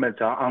experiments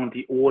are on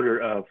the order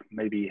of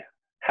maybe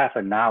half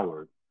an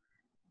hour.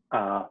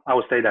 I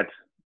would say that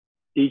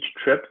each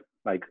trip,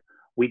 like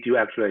we do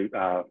actually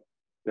the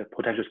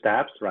potential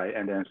steps, right?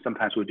 And then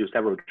sometimes we do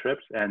several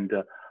trips. And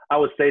I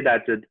would say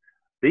that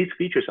these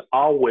features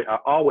are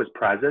always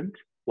present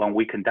when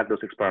we conduct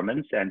those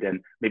experiments. And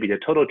then maybe the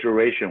total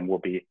duration will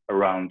be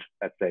around,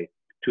 let's say,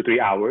 2-3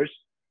 hours.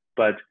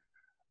 But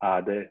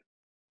the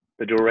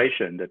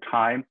duration, the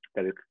time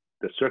that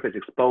the surface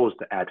exposed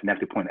at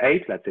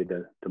 -0.8, let's say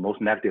the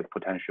most negative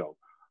potential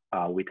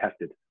we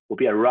tested, will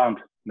be around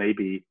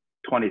maybe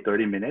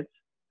 20-30 minutes.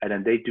 And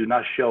then they do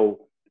not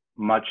show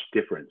much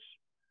difference.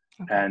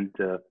 Okay. And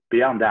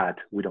beyond that,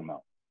 we don't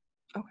know.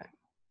 Okay.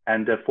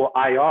 And for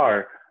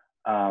IR,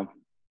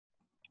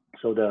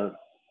 so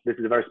this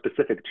is very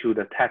specific to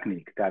the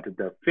technique that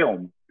the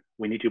film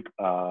we need to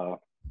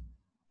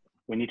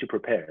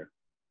prepare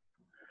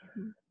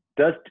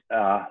does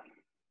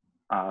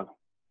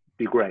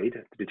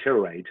degrade,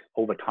 deteriorate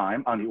over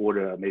time on the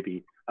order of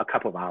maybe a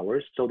couple of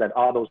hours, so that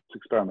all those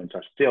experiments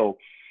are still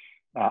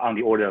on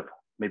the order of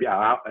maybe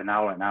an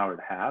hour and a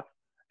half,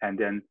 and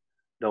then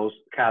those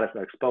catalysts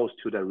are exposed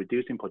to the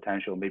reducing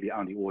potential maybe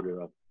on the order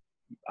of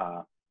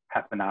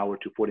half an hour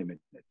to 40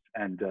 minutes.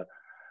 And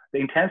the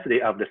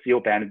intensity of the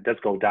CO band does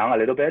go down a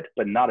little bit,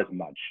 but not as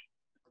much.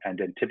 And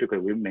then typically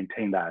we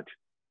maintain that,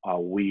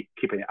 we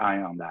keep an eye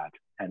on that.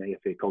 And if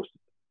it goes,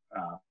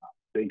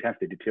 the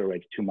intensity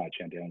deteriorates too much,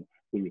 and then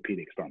we repeat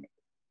the experiment.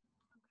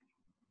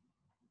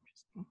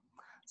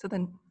 So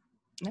then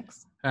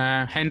next.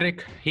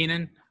 Henrik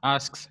Heenan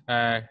asks,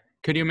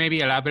 could you maybe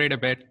elaborate a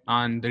bit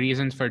on the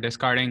reasons for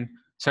discarding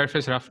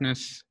surface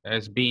roughness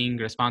as being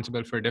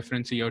responsible for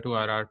different CO2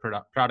 RR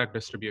product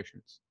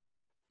distributions?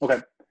 Okay.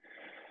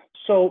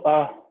 So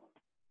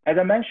as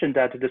I mentioned,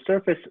 that the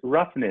surface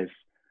roughness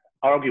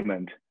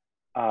argument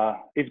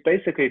is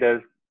basically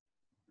the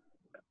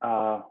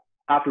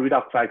after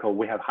redox cycle,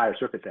 we have higher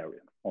surface area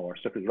or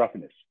surface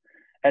roughness.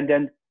 And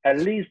then at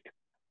least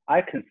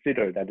I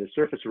consider that the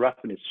surface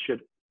roughness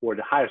should, or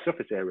the higher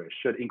surface area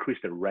should increase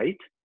the rate,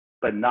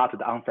 but not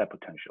the onset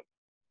potential,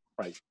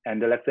 right?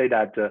 And let's say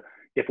that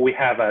if we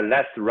have a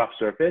less rough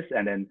surface,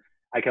 and then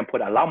I can put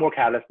a lot more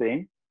catalyst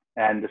in,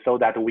 and so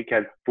that we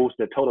can boost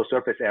the total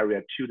surface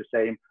area to the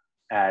same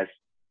as,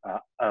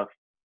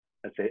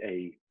 let's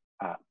say,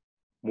 a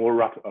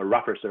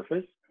rougher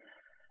surface.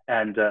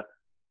 And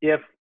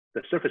if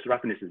the surface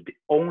roughness is the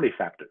only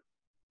factor,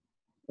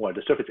 or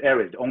the surface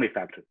area is the only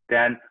factor,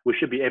 then we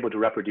should be able to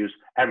reproduce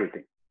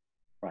everything,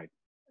 right,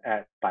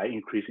 by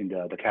increasing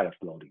the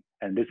catalyst loading.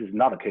 And this is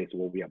not the case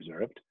what we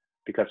observed,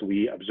 because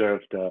we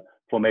observed the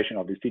formation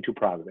of the Situ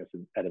product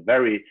at a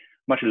very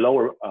much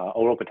lower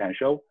oral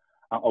potential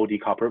on OD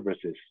copper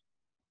versus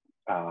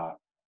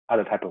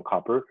other type of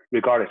copper,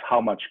 regardless how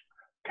much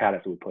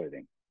catalyst we put it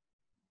in.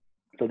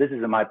 So this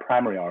is my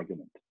primary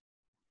argument.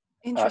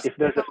 If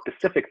there's a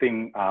specific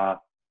thing, a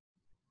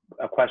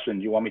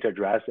question you want me to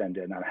address, and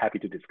then I'm happy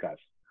to discuss.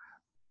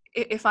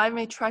 If I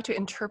may try to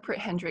interpret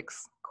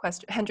Hendrik's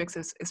question, Hendrik's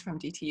is from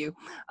DTU.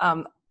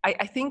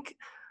 I think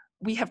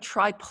we have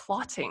tried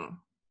plotting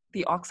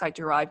the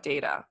oxide-derived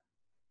data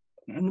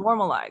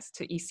normalized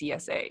to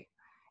ECSA.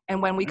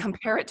 And when we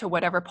compare it to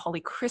whatever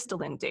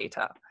polycrystalline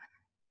data,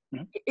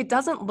 it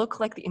doesn't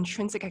look like the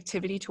intrinsic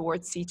activity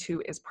towards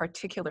Situ is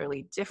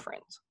particularly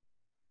different.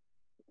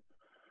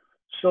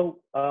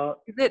 So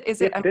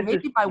is it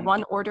maybe by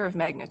 1 order of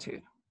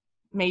magnitude,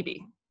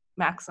 maybe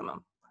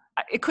maximum.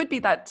 It could be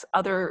that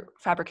other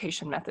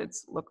fabrication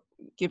methods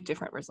give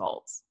different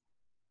results.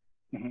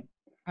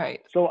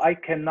 Right. So I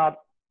cannot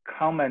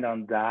comment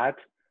on that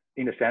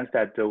in the sense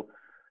that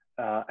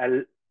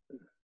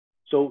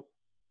so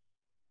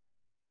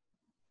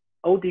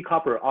OD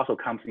copper also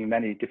comes in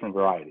many different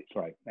varieties,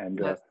 right? And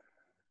yes.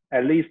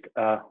 At least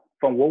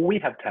from what we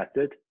have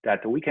tested,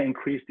 that we can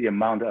increase the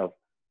amount of,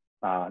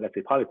 let's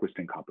say,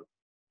 polycrystalline copper.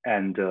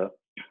 And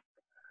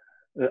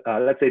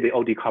let's say the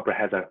OD copper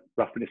has a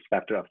roughness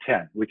factor of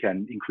 10. We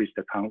can increase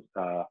the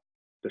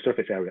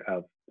surface area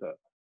of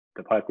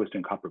the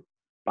polycrystalline copper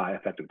by a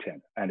factor of 10.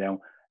 And then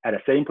at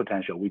the same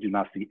potential, we do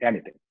not see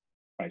anything,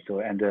 right? So,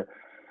 and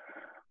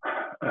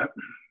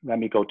let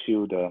me go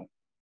to the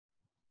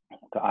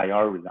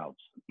IR results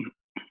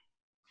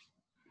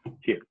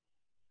here.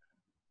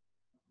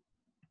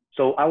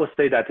 So I would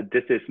say that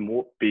this is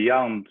more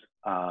beyond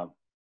a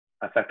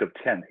factor of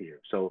 10 here.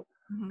 So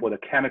for the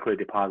chemically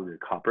deposited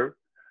copper,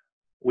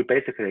 we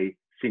basically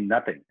see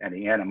nothing, and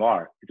the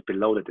NMR is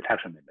below the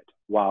detection limit.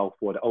 While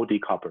for the OD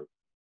copper,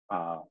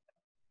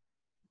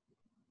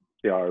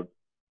 there are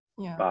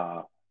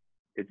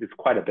it's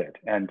quite a bit.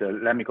 And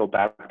let me go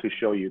back to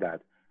show you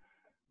that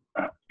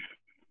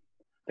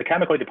the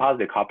chemically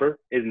deposited copper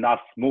is not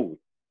smooth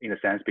in a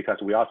sense,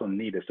 because we also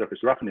need the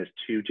surface roughness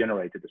to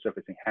generate the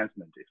surface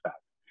enhancement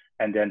effect.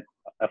 And then,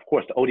 of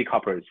course, the OD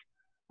copper is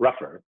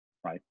rougher,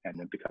 right? And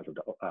then because of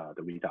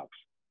the redox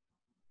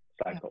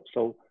cycle.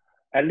 So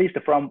at least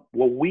from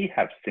what we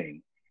have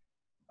seen,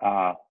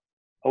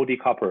 OD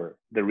copper,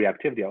 the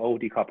reactivity of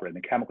OD copper and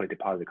the chemically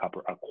deposited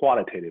copper are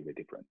qualitatively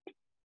different.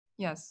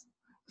 Yes,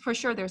 for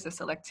sure there's a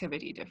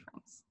selectivity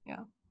difference,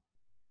 yeah.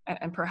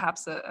 And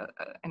perhaps an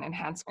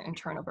enhancement in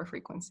turnover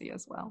frequency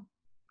as well.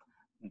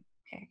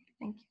 Okay,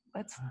 thank you.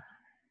 Do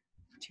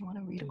you want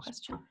to read a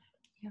question?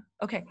 Yeah,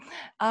 okay.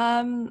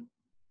 Can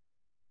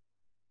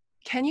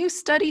you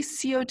study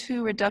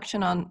CO2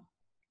 reduction on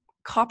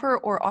copper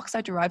or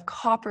oxide-derived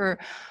copper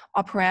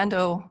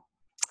operando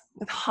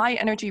with high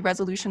energy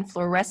resolution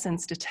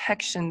fluorescence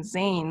detection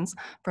XANEs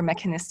for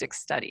mechanistic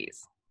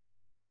studies?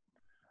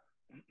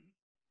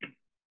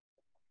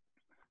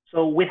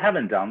 So we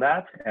haven't done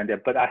that,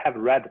 but I have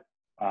read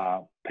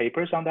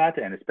papers on that,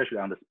 and especially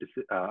on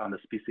the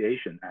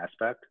speciation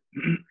aspect.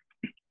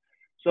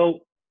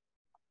 So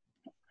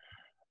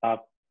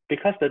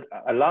because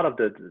a lot of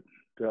the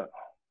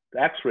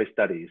X-ray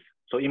studies,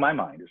 so in my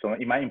mind, so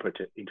in my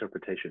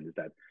interpretation is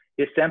that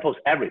it samples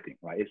everything,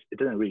 right? It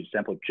doesn't really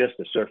sample just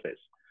the surface.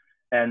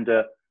 And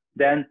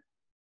then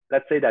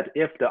let's say that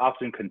if the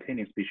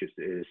oxygen-containing species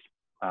is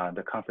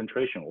the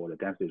concentration or the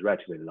density is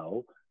relatively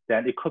low,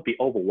 then it could be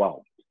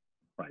overwhelmed,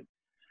 right?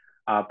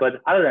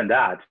 But other than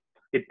that,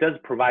 it does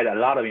provide a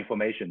lot of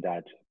information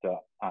that the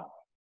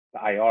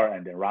IR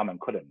and the Raman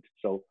couldn't.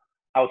 So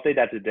I would say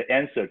that the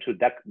answer to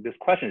this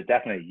question is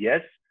definitely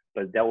yes,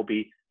 but there will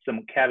be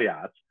some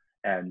caveats.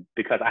 And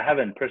because I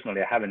haven't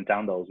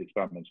done those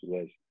experiments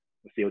with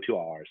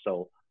CO2R,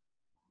 so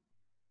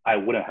I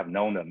wouldn't have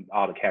known them,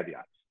 all the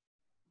caveats.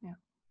 Yeah.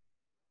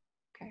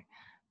 Okay.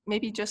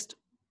 Maybe just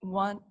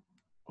one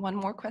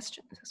more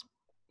question.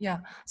 Yeah.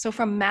 So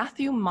from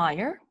Matthew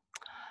Meyer,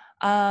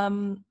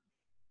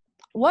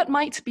 what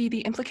might be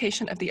the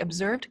implication of the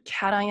observed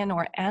cation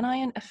or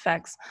anion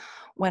effects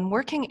when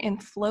working in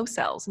flow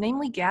cells,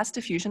 namely gas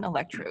diffusion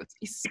electrodes,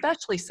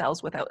 especially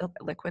cells without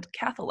liquid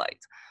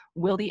catholytes?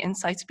 Will the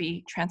insights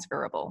be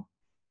transferable?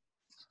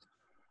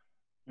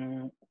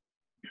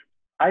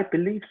 I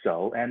believe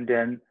so. And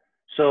then,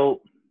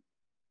 so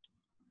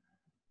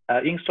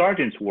in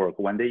Sargent's work,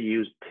 when they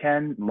use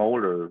 10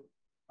 molar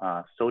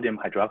sodium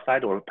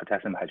hydroxide or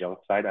potassium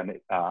hydroxide,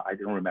 I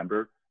don't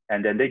remember,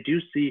 and then they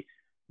do see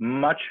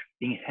much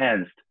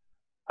enhanced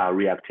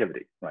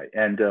reactivity, right?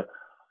 And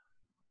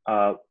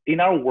in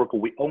our work,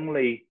 we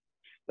only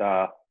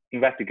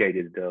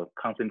investigated the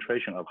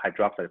concentration of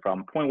hydroxide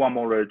from 0.1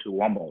 molar to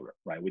 1 molar,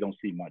 right? We don't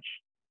see much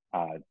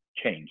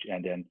change.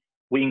 And then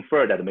we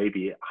infer that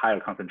maybe higher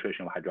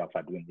concentration of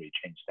hydroxide wouldn't really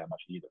change that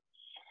much either.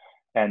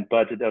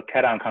 But the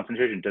cation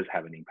concentration does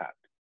have an impact.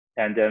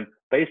 And then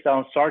based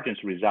on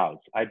Sargent's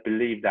results, I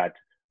believe that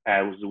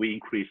as we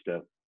increase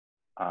the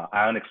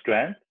ionic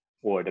strength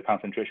or the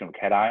concentration of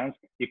cations,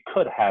 it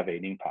could have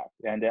an impact.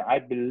 And I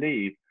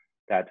believe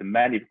that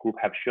many groups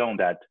have shown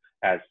that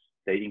as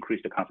they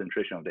increase the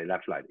concentration of the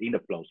electrolyte in the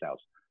flow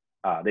cells,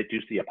 they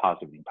do see a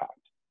positive impact.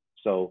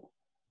 So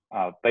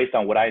based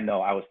on what I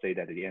know, I would say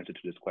that the answer to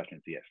this question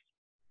is yes.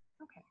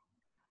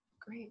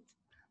 Great.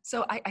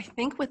 So I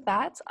think with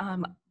that, I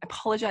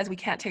apologize, we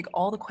can't take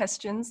all the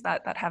questions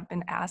that have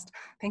been asked.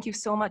 Thank you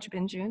so much,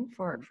 Bingjun,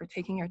 for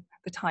taking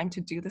the time to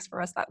do this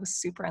for us. That was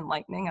super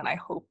enlightening, and I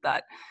hope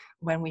that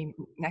when we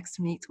next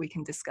meet, we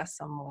can discuss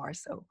some more.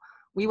 So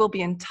we will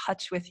be in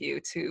touch with you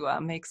to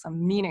make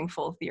some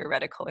meaningful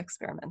theoretical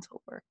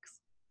experimental works.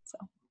 So.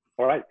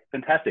 All right,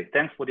 fantastic.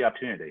 Thanks for the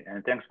opportunity,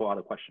 and thanks for all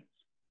the questions.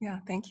 Yeah,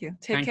 thank you.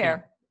 Take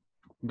care.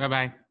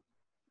 Bye-bye.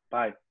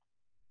 Bye.